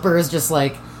Carl's slippers, just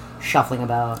like shuffling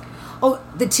about. Oh,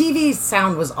 the TV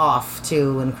sound was off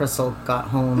too when Crystal got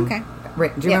home. Okay.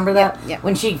 Right, do you remember that? Yeah.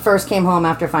 When she first came home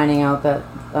after finding out that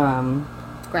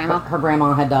Grandma. her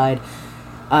grandma had died,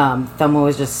 Thelma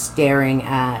was just staring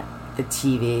at the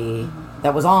TV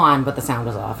that was on, but the sound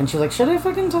was off. And she was like, should I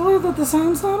fucking tell her that the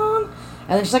sound's not on?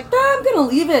 And then she's like, nah, I'm gonna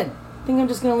leave it. I think I'm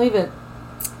just gonna leave it.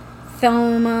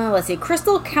 Thelma, let's see.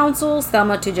 Crystal counsels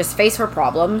Thelma to just face her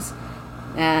problems,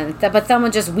 but Thelma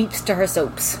just weeps to her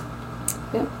soaps.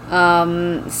 Yeah.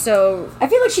 So I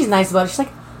feel like she's nice about it. She's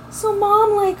like, so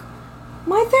Mom, like,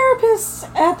 my therapist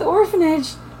at the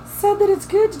orphanage said that it's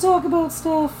good to talk about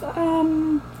stuff.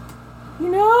 You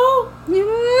know?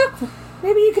 Yeah.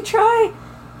 Maybe you could try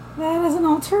that as an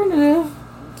alternative.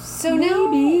 So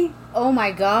Maybe. now, oh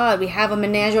my God, we have a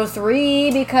menage a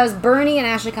three because Bernie and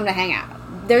Ashley come to hang out.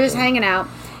 They're just hanging out.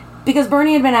 Because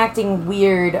Bernie had been acting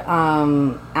weird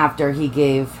after he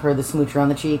gave her the smoocher on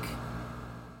the cheek.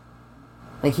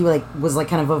 Like, he was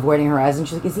kind of avoiding her eyes, and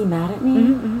she's like, is he mad at me?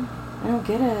 Mm-hmm. I don't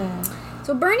get it.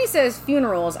 So Bernie says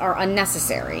funerals are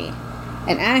unnecessary.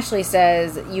 And Ashley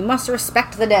says you must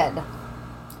respect the dead.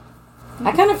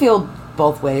 I kind of feel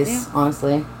both ways,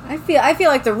 honestly. I feel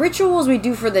like the rituals we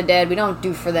do for the dead, we don't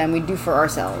do for them, we do for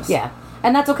ourselves. Yeah.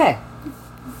 And that's okay.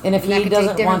 And if he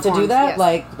doesn't want to do that, yes.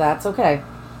 like, that's okay.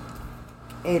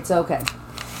 It's okay.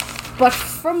 But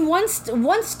from once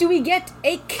do we get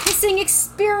a kissing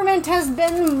experiment has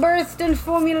been birthed and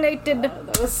formulated.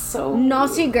 That was so...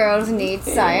 Naughty girls need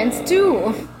science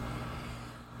too.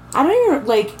 I don't even,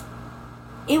 like...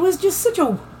 It was just such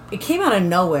a... It came out of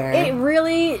nowhere. It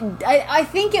really... I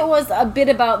think it was a bit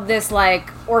about this,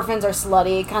 like, orphans are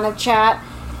slutty kind of chat.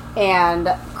 And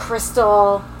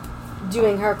Crystal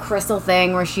doing her Crystal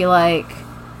thing where she, like...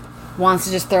 wants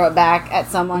to just throw it back at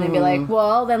someone and be like,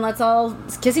 well, then let's all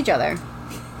kiss each other.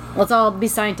 Let's all be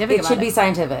scientific about it. It should be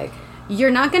scientific. You're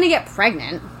not going to get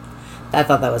pregnant. I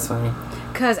thought that was funny.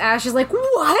 Because Ash is like,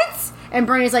 what? And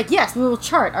Bernie's like, yes, we will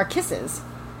chart our kisses.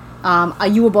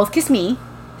 You will both kiss me,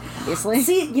 obviously.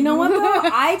 See, you know what, though?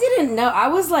 I didn't know. I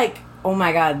was like, oh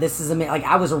my god, this is amazing. Like,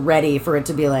 I was ready for it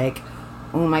to be like,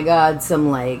 oh my god,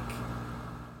 some, like,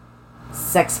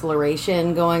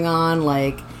 sexploration going on,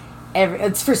 like...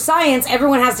 it's for science.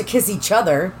 Everyone has to kiss each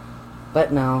other,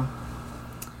 but no.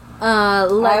 I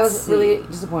was really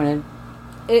disappointed.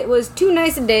 It was too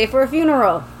nice a day for a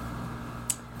funeral.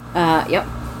 Yep.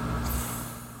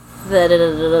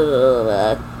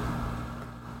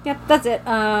 Yep, that's it.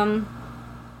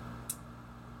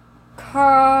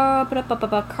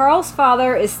 Carl's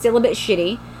father is still a bit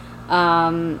shitty.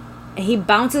 He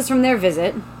bounces from their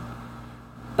visit.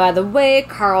 By the way,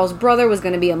 Carl's brother was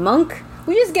going to be a monk.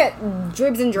 We just get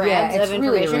dribs and drabs of information.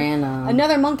 Really random.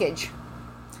 Another monkage.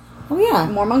 Oh, yeah.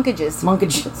 More monkages.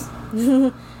 Monkages.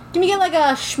 Can we get like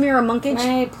a schmear of monkage? Can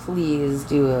I please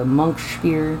do a monk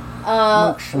spear?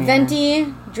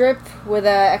 Venti drip with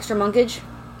extra monkage.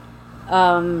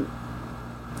 Yeah.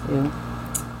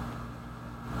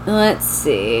 Let's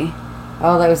see.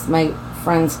 Oh, that was my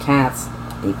friend's cat's.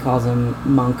 He calls him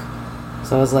Monk.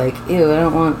 So I was like, ew, I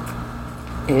don't want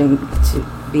him to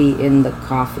be in the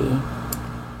coffee.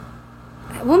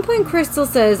 At one point, Crystal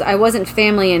says, I wasn't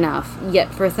family enough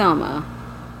yet for Thelma.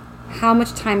 How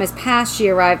much time has passed? She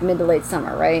arrived mid to late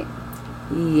summer, right?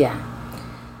 Yeah.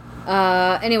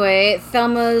 Anyway,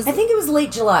 Thelma's... I think it was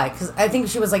late July, because I think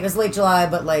she was like, it was late July,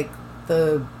 but like,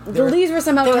 the leaves were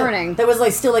somehow turning. There was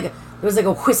like still like, there was like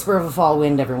a whisper of a fall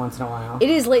wind every once in a while. It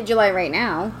is late July right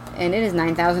now, and it is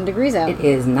 9,000 degrees out. It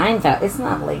is 9,000. It's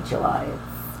not late July.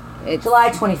 It's July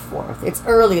 24th. It's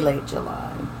early late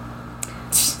July.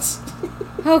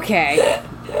 Okay.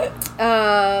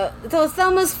 So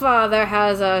Thelma's father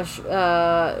has a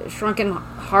shrunken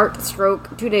heart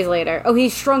stroke 2 days later. Oh,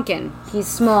 he's shrunken. He's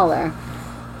smaller.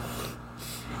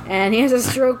 And he has a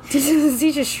stroke.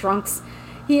 He just shrunks.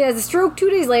 He has a stroke 2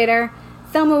 days later.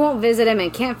 Thelma won't visit him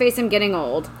and can't face him getting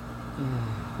old.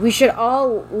 We should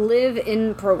all live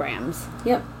in programs.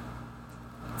 Yep.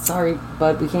 Sorry,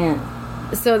 bud, we can't.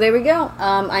 So there we go.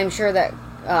 I'm sure that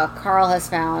Carl has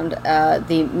found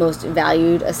the most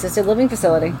valued assisted living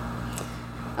facility.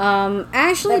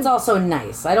 Ashley... That's also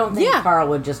nice. I don't think Carl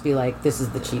would just be like, this is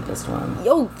the cheapest one.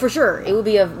 Oh, for sure. It would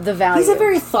be the value. He's a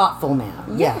very thoughtful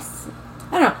man. Yes.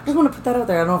 I don't know. I just want to put that out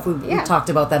there. I don't know if we talked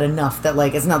about that enough. That,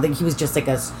 like, it's not that he was just like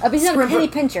a... he's not a penny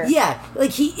pincher. Yeah.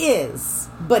 Like, he is.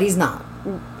 But he's not.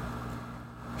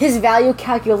 His value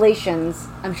calculations,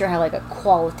 I'm sure, have, like, a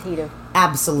qualitative...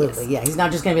 Absolutely. Yes. Yeah. He's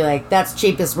not just going to be like, that's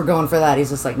cheapest, we're going for that. He's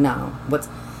just like, no.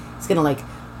 He's going to, like,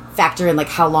 factor in, like,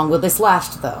 how long will this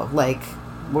last, though? Like,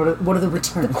 what are the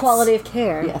returns? The quality of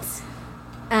care. Yes.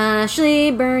 Ashley,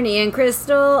 Bernie, and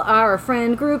Crystal are a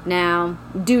friend group now,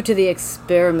 due to the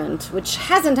experiment, which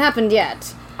hasn't happened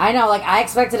yet. I know, like, I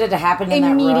expected it to happen in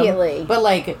immediately. That room, but,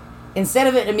 like, instead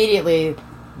of it immediately,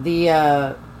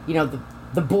 the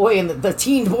boy and the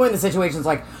teen boy in the situation is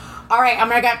like, all right, I'm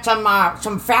gonna get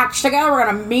some facts together. We're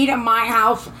gonna meet at my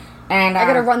house, and I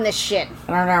gotta run this shit.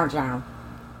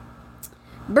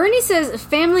 Bernie says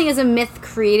family is a myth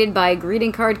created by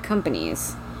greeting card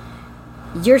companies.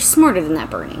 You're smarter than that,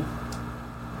 Bernie.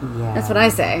 Yeah. That's what I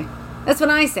say. That's what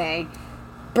I say,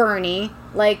 Bernie.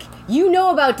 Like, you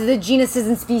know about the genuses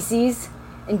and species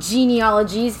and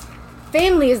genealogies.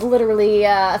 Family is literally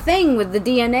a thing with the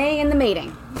DNA and the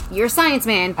mating. You're a science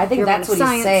man. I think You're that's what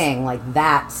science. he's saying, like,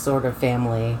 that sort of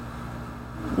family.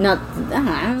 Not...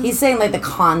 He's saying, like, the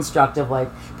construct of, like,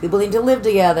 people need to live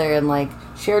together and, like,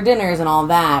 share dinners and all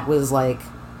that was, like,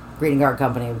 greeting card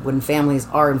company, when families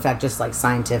are, in fact, just, like,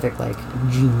 scientific, like,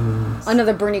 genes.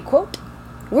 Another Bernie quote.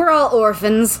 We're all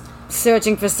orphans,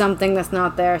 searching for something that's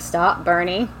not there. Stop,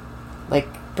 Bernie. Like,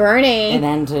 Bernie. An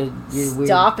end to your weird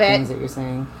Stop it. things that you're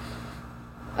saying.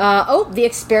 The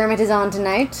experiment is on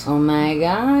tonight. Oh my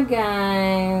god,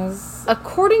 guys.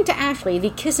 According to Ashley, the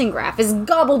kissing graph is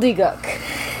gobbledygook.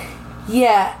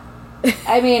 Yeah.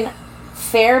 I mean,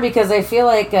 fair, because I feel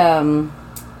like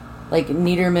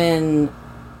Niederman,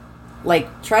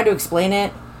 tried to explain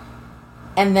it,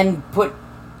 and then put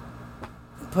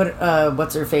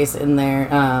what's her face in there,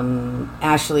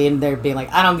 Ashley in there being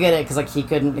like, I don't get it, because he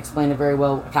couldn't explain it very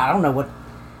well. I don't know what.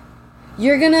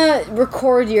 You're gonna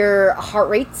record your heart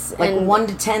rates, 1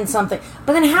 to 10 something,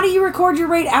 but then how do you record your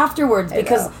rate afterwards?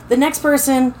 Because the next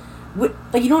person would,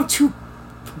 you don't have 2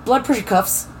 blood pressure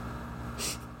cuffs.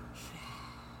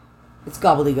 It's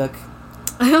gobbledygook.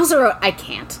 I also wrote, I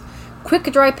can't. Quick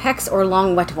dry pecs or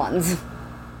long wet ones.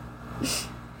 So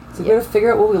we gotta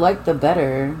figure out what we like the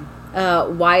better.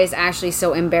 Why is Ashley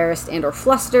so embarrassed and or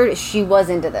flustered? She was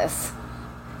into this.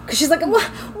 Because she's like,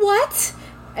 what?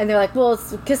 And they're like, well,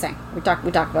 it's kissing. We talked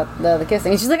about the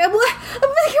kissing. And she's like, what?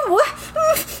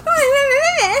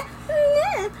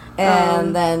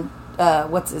 And then,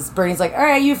 Bernie's like, all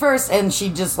right, you first. And she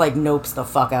just, nopes the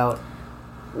fuck out.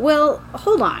 Well,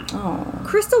 hold on. Oh.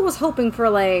 Crystal was hoping for,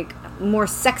 more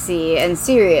sexy and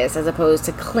serious as opposed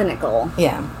to clinical.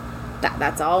 Yeah.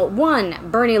 That's all. 1,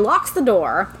 Bernie locks the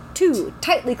door. 2,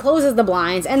 tightly closes the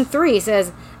blinds. And 3,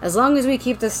 says, as long as we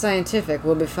keep this scientific,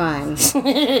 we'll be fine.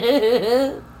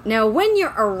 Now, when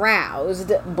you're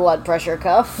aroused, blood pressure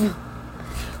cuff,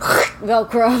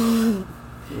 Velcro,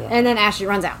 and then Ashley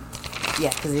runs out. Yeah,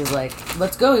 because he's like,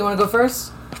 let's go. You want to go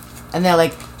first? And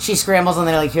they're she scrambles and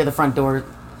they hear the front door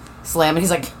slam. And he's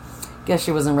like, guess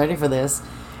she wasn't ready for this.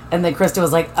 And then Krista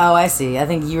was like, oh, I see. I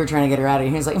think you were trying to get her out of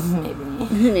here. He's like,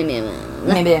 maybe.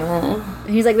 And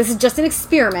he's like, this is just an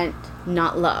experiment,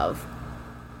 not love.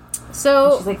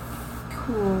 So she's like,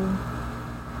 cool.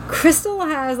 Crystal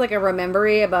has a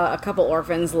rememory about a couple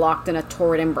orphans locked in a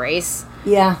torrid embrace.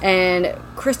 Yeah. And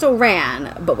Crystal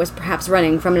ran, but was perhaps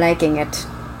running from liking it.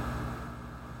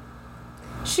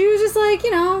 She was just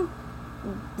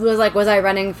was I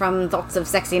running from thoughts of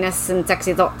sexiness and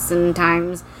sexy thoughts and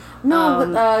times? No,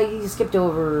 but you skipped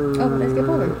over. Oh, what did I skip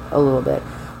over? A little bit.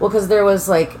 Well, because there was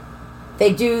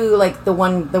they do the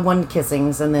one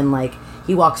kissings, and then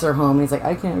he walks her home, and he's like,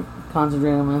 I can't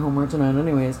concentrate on my homework tonight,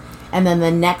 anyways. And then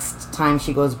the next time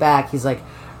she goes back, he's like,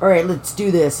 all right, let's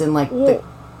do this, and are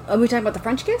we talking about the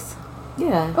French kiss?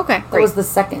 Yeah. Okay, That great. was the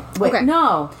second. Wait, Okay.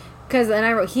 no. Because then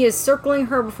I wrote, he is circling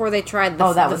her before they tried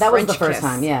the that was the French first kiss.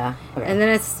 time, yeah. Okay. And then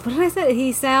it's, what did I say?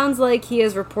 He sounds like he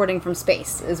is reporting from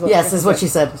space, is what Yes, is what she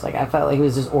said. It's I felt like he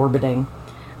was just orbiting.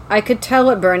 I could tell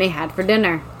what Bernie had for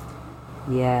dinner.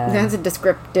 Yeah. That's a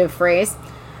descriptive phrase.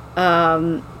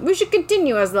 We should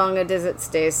continue as long as it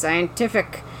stays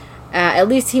scientific. At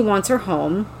least he wants her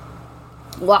home.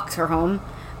 Walks her home.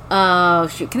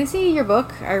 Shoot, can I see your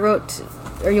book? I wrote,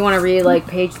 or you want to read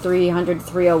page 300 to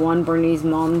 301, Bernie's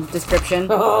mom description?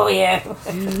 Oh, yeah.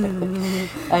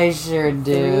 I sure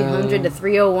do. 300 to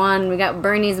 301, we got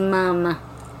Bernie's mom.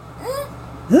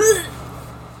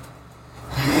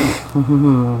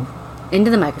 Into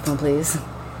the microphone, please.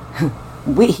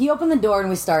 He opened the door and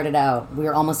we started out. We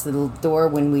were almost to the door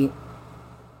when we...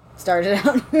 Started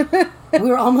out. We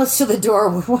were almost to the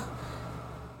door.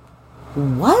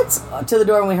 What? To the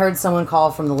door when we heard someone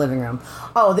call from the living room.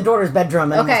 Oh, the daughter's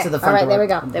bedroom. And Okay, to the front all right, door. there we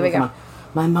go, there we Come go. on.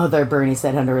 My mother, Bernie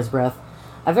said under his breath.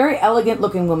 A very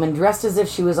elegant-looking woman, dressed as if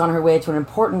she was on her way to an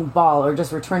important ball or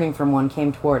just returning from one,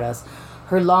 came toward us.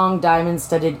 Her long,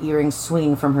 diamond-studded earrings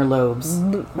swinging from her lobes.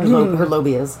 Her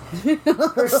lobias.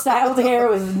 Her styled hair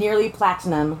was nearly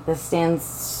platinum. The strand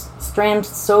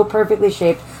so perfectly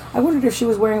shaped, I wondered if she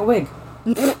was wearing a wig.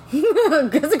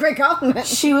 That's a great compliment.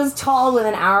 She was tall with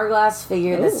an hourglass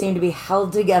figure that seemed to be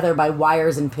held together by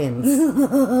wires and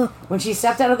pins. When she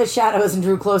stepped out of the shadows and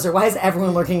drew closer, why is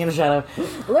everyone lurking in a shadow?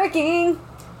 Lurking.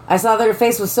 I saw that her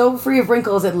face was so free of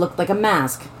wrinkles it looked like a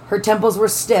mask. Her temples were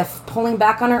stiff, pulling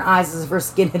back on her eyes as if her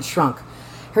skin had shrunk.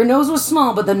 Her nose was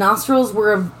small, but the nostrils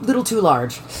were a little too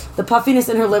large. The puffiness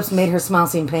in her lips made her smile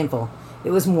seem painful.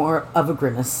 It was more of a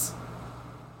grimace.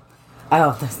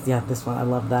 Oh, this one. I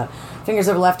love that. Fingers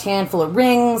of her left hand full of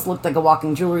rings, looked like a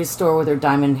walking jewelry store with her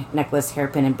diamond necklace,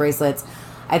 hairpin, and bracelets.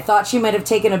 I thought she might have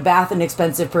taken a bath in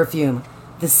expensive perfume.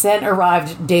 The scent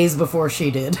arrived days before she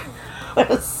did. It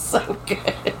was so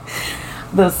good.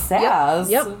 The sass.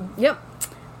 Yep.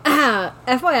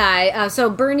 FYI, so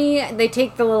Bernie, they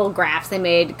take the little graphs they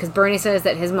made, because Bernie says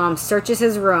that his mom searches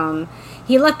his room.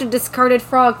 He left a discarded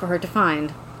frog for her to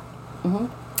find.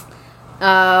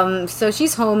 So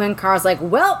she's home, and Carl's like,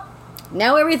 well,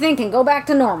 now everything can go back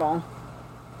to normal.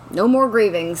 No more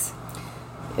grievings.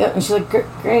 Yeah, and she's like,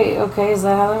 great, okay, is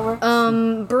that how that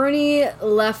works? Bernie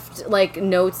left like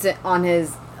notes on his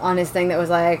thing that was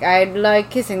like, I like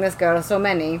kissing this girl so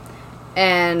many,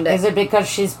 and is it because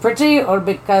she's pretty or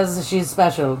because she's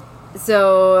special?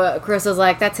 So Crystal's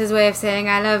like, that's his way of saying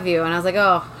I love you, and I was like,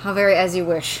 oh, how very as you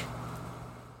wish.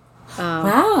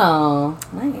 Wow,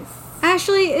 nice.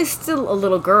 Ashley is still a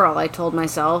little girl, I told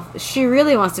myself. She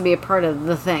really wants to be a part of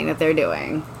the thing that they're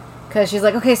doing. Because she's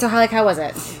like, okay, so how was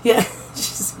it? Yeah,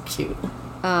 she's so cute.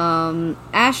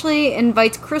 Ashley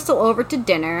invites Crystal over to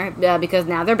dinner, because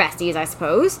now they're besties, I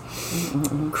suppose.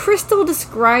 Mm-hmm. Crystal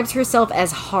describes herself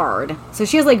as hard. So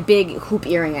she has, like, big hoop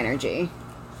earring energy.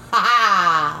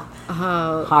 Ha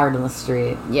Hard on the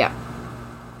street. Yeah.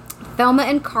 Thelma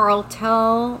and Carl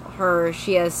tell her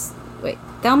she has... Wait,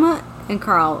 Thelma and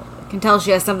Carl can tell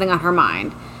she has something on her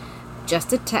mind.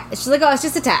 Just a test. She's like, oh, it's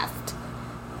just a test.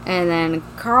 And then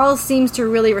Carl seems to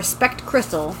really respect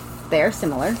Crystal. They're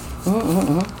similar.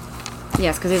 Mm-hmm.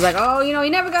 Yes, because he's like, oh, you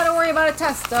never got to worry about a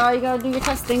test. You got to do your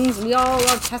testings. We all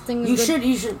love testing. You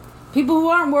should. People who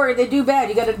aren't worried, they do bad.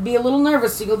 You got to be a little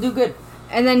nervous so you'll do good.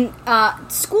 And then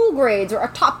school grades are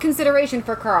a top consideration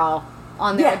for Carl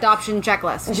on their adoption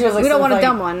checklist. And she was like, we don't want a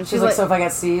dumb one. She's like, so if I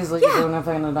got C's, like, you don't know if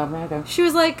I can adopt me? Okay. She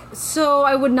was like, so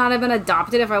I would not have been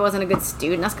adopted if I wasn't a good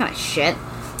student. That's kind of shit.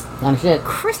 Kind of shit.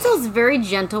 Crystal's very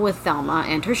gentle with Thelma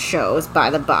and her shows,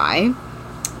 by the by.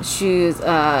 She's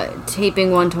taping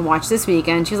one to watch this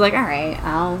weekend. She's like, all right,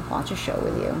 I'll watch a show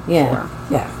with you. Yeah.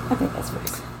 Sure. Yeah. I think that's very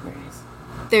nice.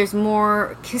 There's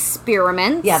more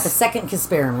experiments. Yeah, the second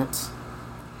experiment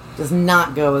does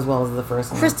not go as well as the first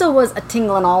one. Crystal was a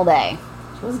tingling all day.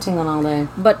 She was a tingling all day.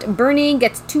 But Bernie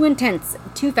gets too intense,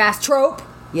 too fast. Trope.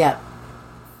 Yeah.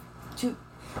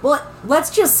 Well,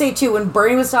 let's just say, too, when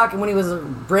Bernie was talking, when he was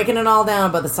breaking it all down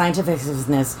about the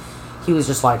scientificness, he was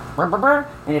just like, burr, burr, burr.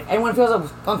 And if anyone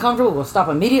feels uncomfortable, we'll stop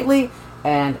immediately.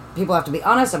 And people have to be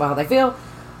honest about how they feel.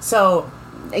 So...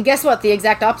 And guess what? The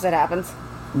exact opposite happens.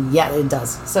 Yeah, it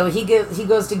does. So he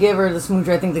goes to give her the smoocher.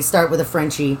 I think they start with a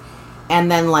Frenchie. And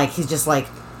then, like, he's just, like,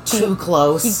 too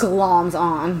close. He gloms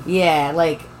on. Yeah,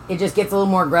 like, it just gets a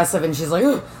little more aggressive. And she's like,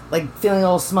 ugh, like, feeling a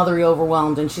little smothery,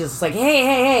 overwhelmed. And she's just like,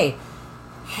 hey,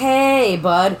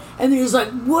 bud. And then he's like,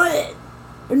 what?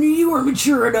 I knew you weren't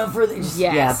mature enough for this.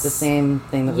 Yes. Yeah, it's the same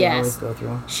thing that we always go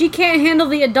through. She can't handle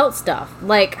the adult stuff,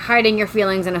 like hiding your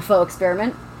feelings in a faux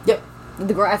experiment. Yep.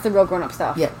 That's the real grown-up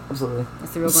stuff. Yep, absolutely.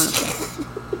 That's the real grown-up stuff.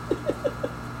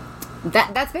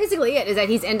 That's basically it, is that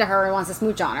he's into her and wants to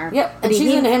smooch on her. Yep, and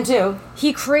she's into him too.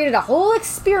 He created a whole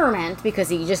experiment because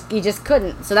he just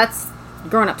couldn't. So that's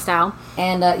grown-up style.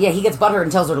 And, he gets butthurt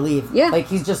and tells her to leave. Yeah. Like,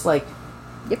 he's just like...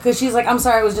 Because she's like, I'm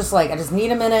sorry, I was just like, I just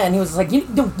need a minute. And he was just like, you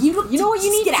know what,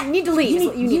 you need to get out. You need to leave.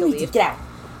 You need to get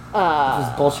out. Which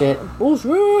is bullshit.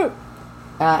 Bullshit.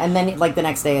 And then, like, the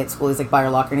next day at school, he's like, by her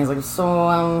locker, and he's like,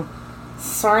 so,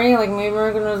 sorry, like, maybe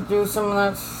we're gonna do some of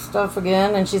that stuff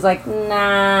again. And she's like,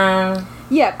 nah.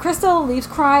 Yeah, Crystal leaves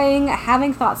crying,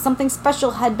 having thought something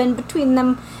special had been between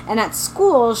them. And at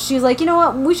school, she's like, you know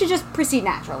what, we should just proceed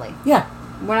naturally. Yeah.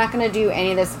 We're not gonna do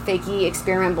any of this fakey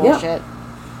experiment bullshit. Yep.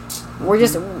 We're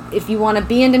just, if you want to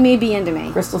be into me, be into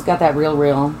me. Crystal's got that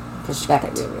real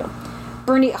perspective. Real.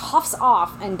 Bernie huffs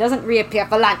off and doesn't reappear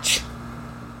for lunch.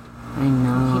 I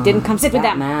know. He didn't come sit with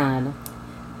them. Mad.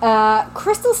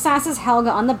 Crystal sasses Helga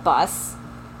on the bus,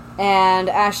 and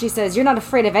Ashley says, "You're not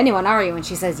afraid of anyone, are you?" And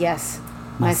she says, "Yes,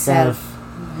 myself."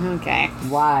 Okay.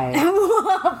 Why?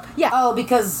 Yeah. Oh,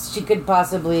 because she could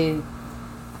possibly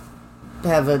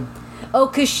have a... Oh,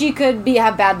 because she could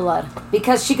have bad blood.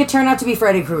 Because she could turn out to be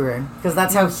Freddy Krueger. Because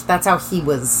that's how he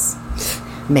was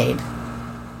made.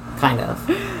 Kind of.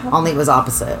 Only it was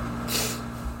opposite.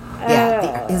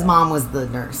 Yeah, his mom was the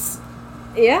nurse.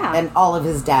 Yeah. And all of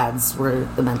his dads were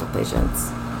the mental patients.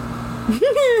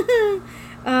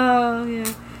 Oh,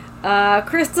 yeah.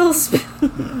 Crystal...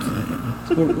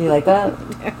 you like that?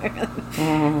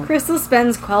 Crystal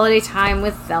spends quality time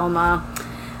with Thelma.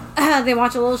 They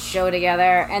watch a little show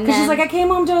together, and then... she's like, I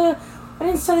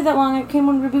didn't study that long, I came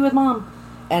home to be with Mom.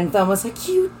 And Thelma's like,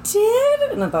 you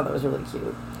did? And I thought that was really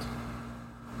cute.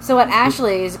 So at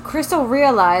Ashley's, Crystal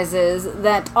realizes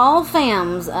that all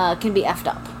fams can be effed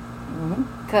up.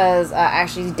 Because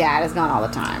Ashley's dad is gone all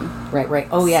the time. Right.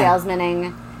 Oh, yeah.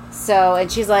 Salesmaning. So,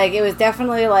 and she's like, it was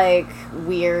definitely, like,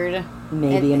 weird.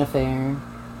 Maybe an affair.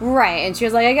 Right, and she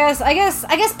was like, I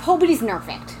guess Pobity's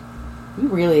nerfed. You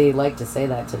really like to say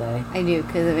that today. I do,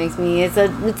 because it makes me... It's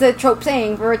a trope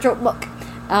saying for a trope book.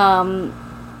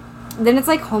 Then it's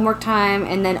like homework time,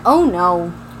 and then, oh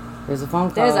no. There's a phone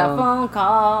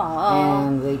call.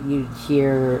 And you you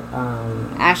hear...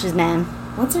 Ash's man.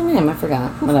 What's her name? I forgot.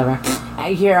 Whatever.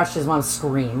 I hear Usher's mom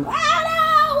scream. A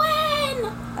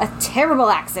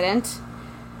terrible accident.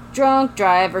 Drunk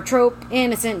driver trope.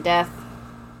 Innocent death.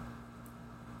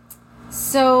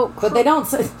 So, But they don't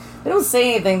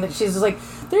say anything. That she's just like,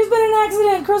 there's been an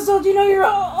accident. Crystal, do you know your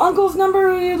uncle's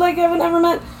number who you like haven't ever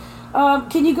met?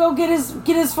 Can you go get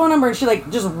his phone number? And she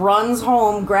like just runs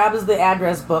home, grabs the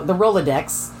address book, the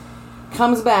Rolodex,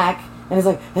 comes back, and is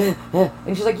like,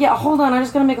 and she's like, yeah, hold on, I'm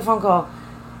just gonna make a phone call.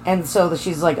 And so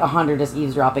she's like 100 just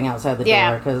eavesdropping outside the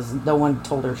door because no one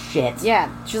told her shit. Yeah,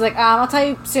 she's like, I'll tell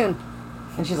you soon.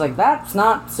 And she's like, that's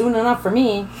not soon enough for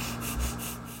me.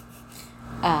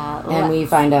 And we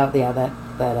find out, that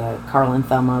Carl and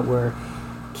Thelma were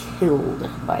killed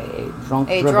by a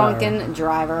drunken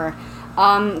driver.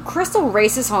 Crystal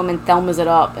races home and Thelma's it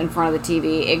up in front of the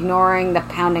TV, ignoring the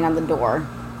pounding on the door.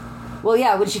 Well,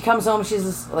 yeah, when she comes home, she's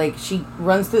just, like, she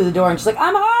runs through the door and she's like,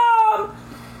 I'm home!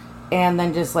 And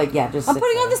then just, like, yeah, just I'm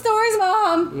putting on the stories,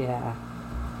 Mom!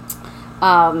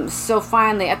 Yeah. So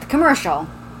finally, at the commercial,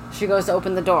 she goes to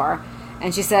open the door,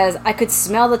 and she says, I could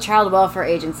smell the child welfare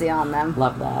agency on them.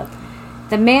 Love that.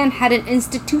 The man had an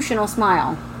institutional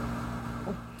smile.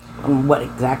 What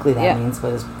exactly that means,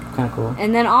 but it's kind of cool.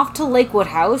 And then off to Lakewood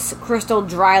House, Crystal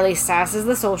dryly sasses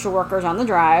the social workers on the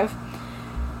drive.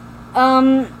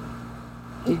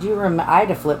 Did you remember? I had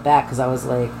to flip back because I was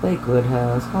like, Lakewood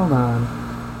House, hold on.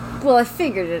 Well, I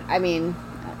figured it. I mean,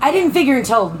 I didn't figure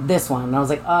until this one. And I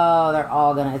was like, oh,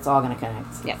 it's all gonna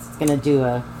connect. Yes. It's gonna do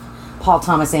a Paul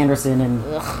Thomas Anderson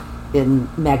in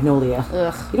Magnolia.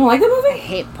 Ugh. You don't like that movie? I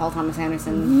hate Paul Thomas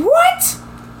Anderson. What?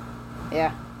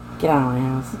 Yeah. Get out of my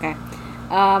house. Okay.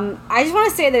 I just want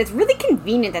to say that it's really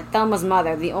convenient that Thelma's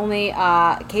mother, the only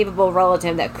capable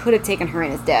relative that could have taken her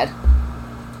in, is dead.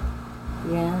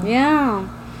 Yeah.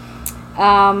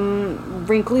 Yeah.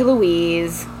 Wrinkly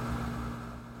Louise.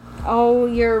 Oh,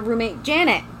 your roommate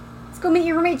Janet. Let's go meet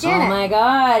your roommate Janet. Oh my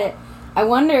god. I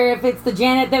wonder if it's the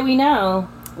Janet that we know.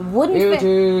 Wooden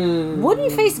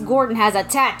Face Gordon has a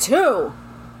tattoo.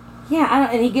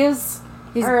 Yeah, and he gives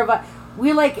her a vibe. We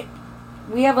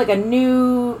have like a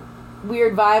new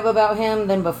weird vibe about him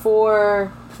than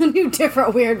before. A new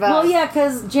different weird vibe. Well, yeah,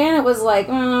 because Janet was like,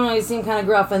 he seemed kind of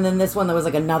gruff, and then this one there was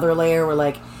like another layer where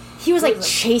like he was like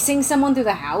chasing someone through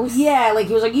the house. Yeah, like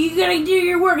he was like, you gotta do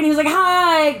your work, and he was like,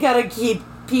 hi, gotta keep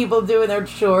people doing their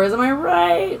chores. Am I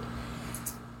right?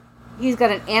 He's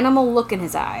got an animal look in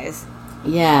his eyes.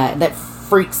 Yeah, that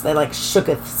like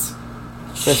shooketh.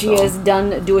 She has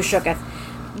done do a shooketh.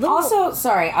 Also,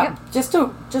 sorry, Yep. just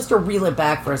to reel it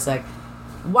back for a sec.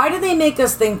 Why did they make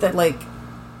us think that like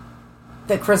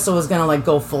that Crystal was gonna like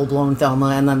go full blown Thelma,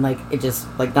 and then like it just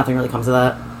like nothing really comes of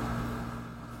that?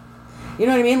 You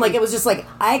know what I mean? Like it was just like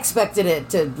I expected it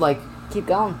to like keep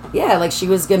going. Yeah, like she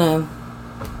was gonna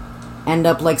end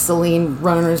up like Celine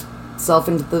running herself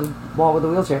into the wall with a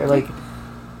wheelchair. Like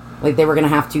they were gonna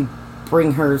have to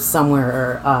bring her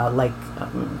somewhere, like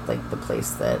the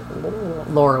place that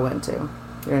Laura went to. You know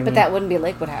what I mean? That wouldn't be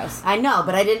Lakewood House. I know,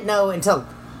 but I didn't know until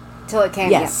it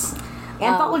came. Yes.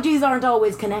 Anthologies aren't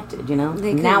always connected, you know?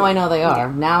 Now I know they are.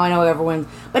 Yeah. Now I know everyone.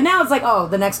 But now it's like, oh,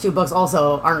 the next two books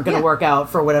also aren't going to work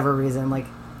out for whatever reason. Like,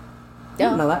 I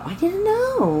didn't know that. I didn't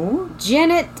know.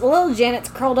 Little Janet's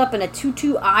curled up in a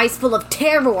tutu, eyes full of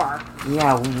terror.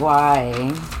 Yeah,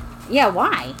 why? Yeah,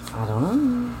 why? I don't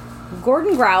know.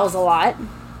 Gordon growls a lot.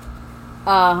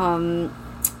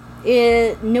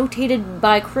 It notated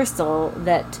by Crystal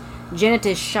that Janet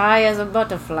is shy as a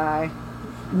butterfly.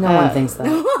 No one thinks that.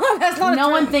 That's not no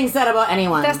one thinks that about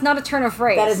anyone. That's not a turn of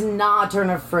phrase. That is not a turn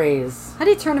of phrase. How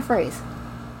do you turn a phrase?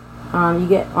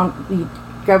 You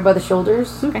grab by the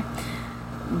shoulders. Okay.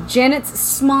 Janet's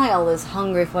smile is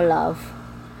hungry for love.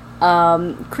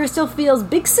 Crystal feels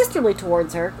big sisterly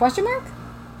towards her. Question mark?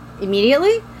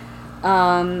 Immediately.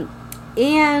 And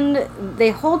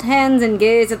they hold hands and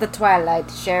gaze at the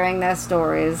twilight, sharing their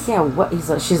stories. Yeah, what?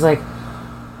 She's like,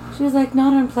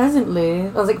 not unpleasantly.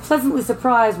 I was like, pleasantly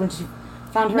surprised when she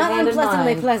found her hand in mine. Not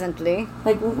unpleasantly, pleasantly.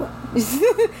 Like,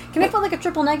 can I put like a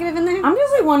triple negative in there? I'm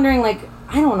just like wondering, like,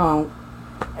 I don't know.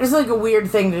 It's like a weird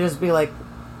thing to just be like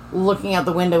looking out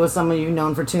the window with someone you've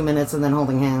known for 2 minutes and then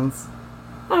holding hands.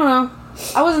 I don't know.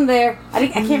 I wasn't there. I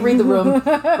can't read the room,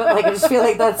 but like I just feel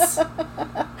like that's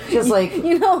just like,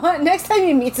 you know what? Next time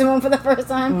you meet someone for the first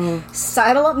time,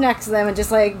 sidle up next to them and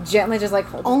just like gently, just like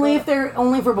hold. Only if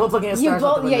we're both looking at stars.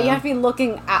 Out the window. Yeah, you have to be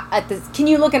looking at this. Can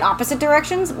you look in opposite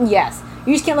directions? Yes.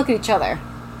 You just can't look at each other.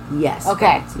 Yes.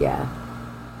 Okay. Correct, yeah.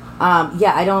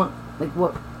 Yeah. I don't like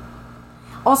what.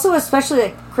 Also, especially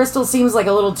like Crystal seems like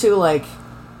a little too like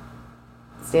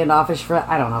standoffish for,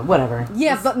 I don't know, whatever.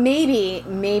 Yeah, but maybe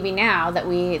now that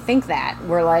we think that,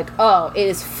 we're like, oh, it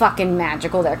is fucking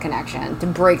magical, their connection, to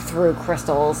break through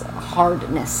Crystal's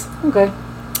hardness. Okay.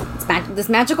 This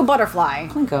magical butterfly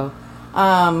Plinko.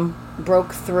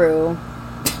 broke through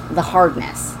the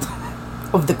hardness.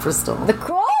 Of the crystal.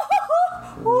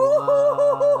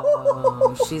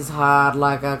 Whoa, she's hard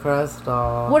like a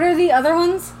crystal. What are the other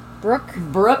ones? Brook?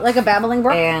 Like a babbling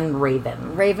brook? And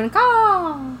Raven. Raven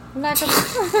call. Like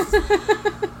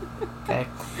Okay.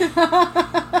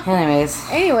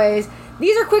 Anyways,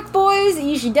 these are quick boys.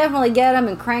 You should definitely get them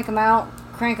and crank them out.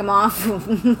 Crank them off.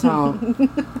 Don't do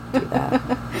that.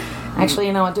 Actually,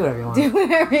 you know what? Do whatever you want. Do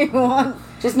whatever you want.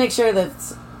 Just make sure that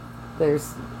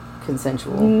there's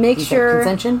consensual. Make sure...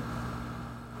 Consension?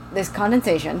 There's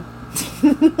condensation.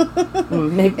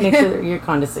 Make sure that you're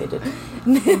condensated.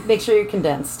 Make sure you're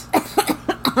condensed.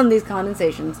 On these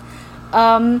condensations.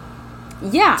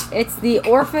 Yeah, it's the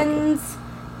Orphans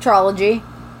Trology,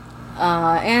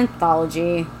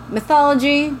 Anthology,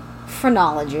 Mythology,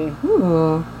 Phrenology.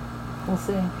 Ooh. We'll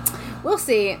see. We'll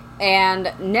see.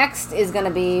 And next is going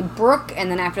to be Brooke,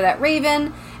 and then after that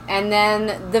Raven, and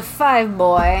then the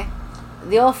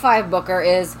the old 5-booker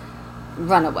is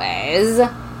Runaways.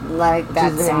 Like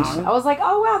that song. I was like,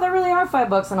 oh wow, there really are 5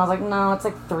 books, and I was like, no, it's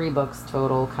like 3 books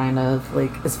total, kind of,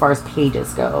 like, as far as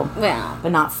pages go. Yeah.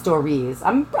 But not stories.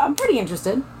 I'm pretty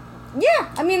interested.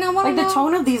 Yeah, I mean, I want to know. Like, the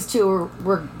tone of these two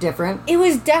were different. It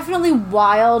was definitely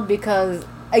wild because,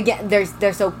 again, they're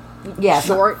so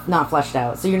short. Not fleshed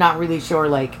out. So you're not really sure,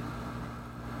 like,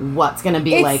 what's going to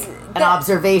be, like, an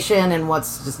observation and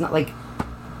what's just not, like...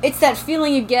 It's that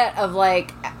feeling you get of,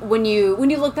 like, when you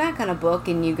look back on a book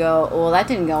and you go, well, that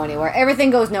didn't go anywhere. Everything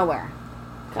goes nowhere.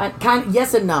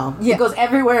 Yes and no. Yeah. It goes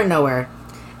everywhere and nowhere.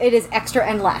 It is extra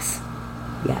and less.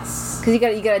 Yes. Because you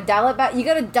gotta dial it back. You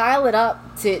gotta dial it up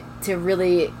to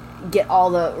really get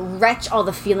all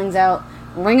the feelings out.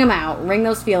 Ring them out. Ring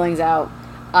those feelings out.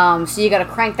 So you gotta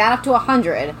crank that up to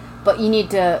 100, but you need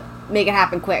to make it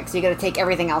happen quick. So you gotta take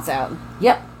everything else out.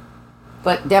 Yep.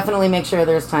 But definitely make sure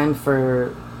there's time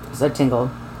for a tingle.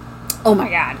 Oh my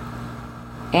god.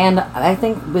 And I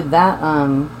think with that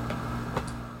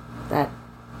that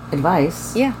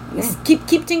advice. Yeah.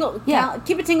 Keep tingle. Yeah.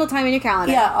 Keep a tingle time in your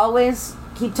calendar. Yeah. Always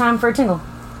keep time for a tingle.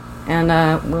 And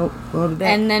we'll be back.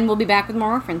 And then we'll be back with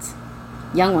more orphans,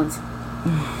 young ones.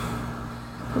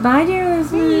 Goodbye, dear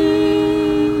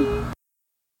listeners.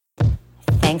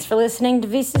 Thanks for listening to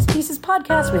Reese's Pieces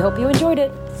podcast. We hope you enjoyed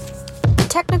it.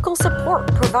 Technical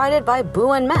support provided by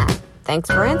Boo and Matt.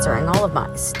 Thanks for answering all of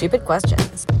my stupid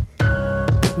questions.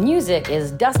 Music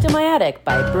is Dust in My Attic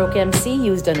by Broke MC,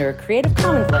 used under a Creative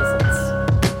Commons license.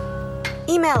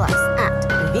 Email us at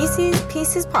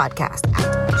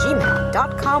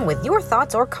vcspiecespodcast@gmail.com with your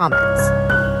thoughts or comments.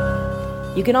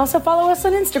 You can also follow us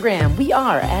on Instagram. We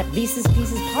are at Reese's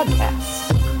Pieces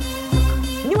Podcast.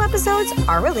 New episodes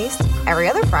are released every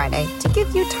other Friday to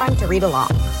give you time to read along.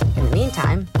 In the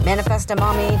meantime, manifest a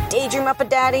mommy, daydream up a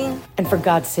daddy. And for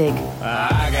God's sake,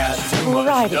 I got too much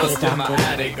Right, dust in my adopted.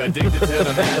 attic, addicted to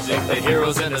the magic. The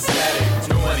heroes in the static,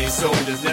 too many soldiers.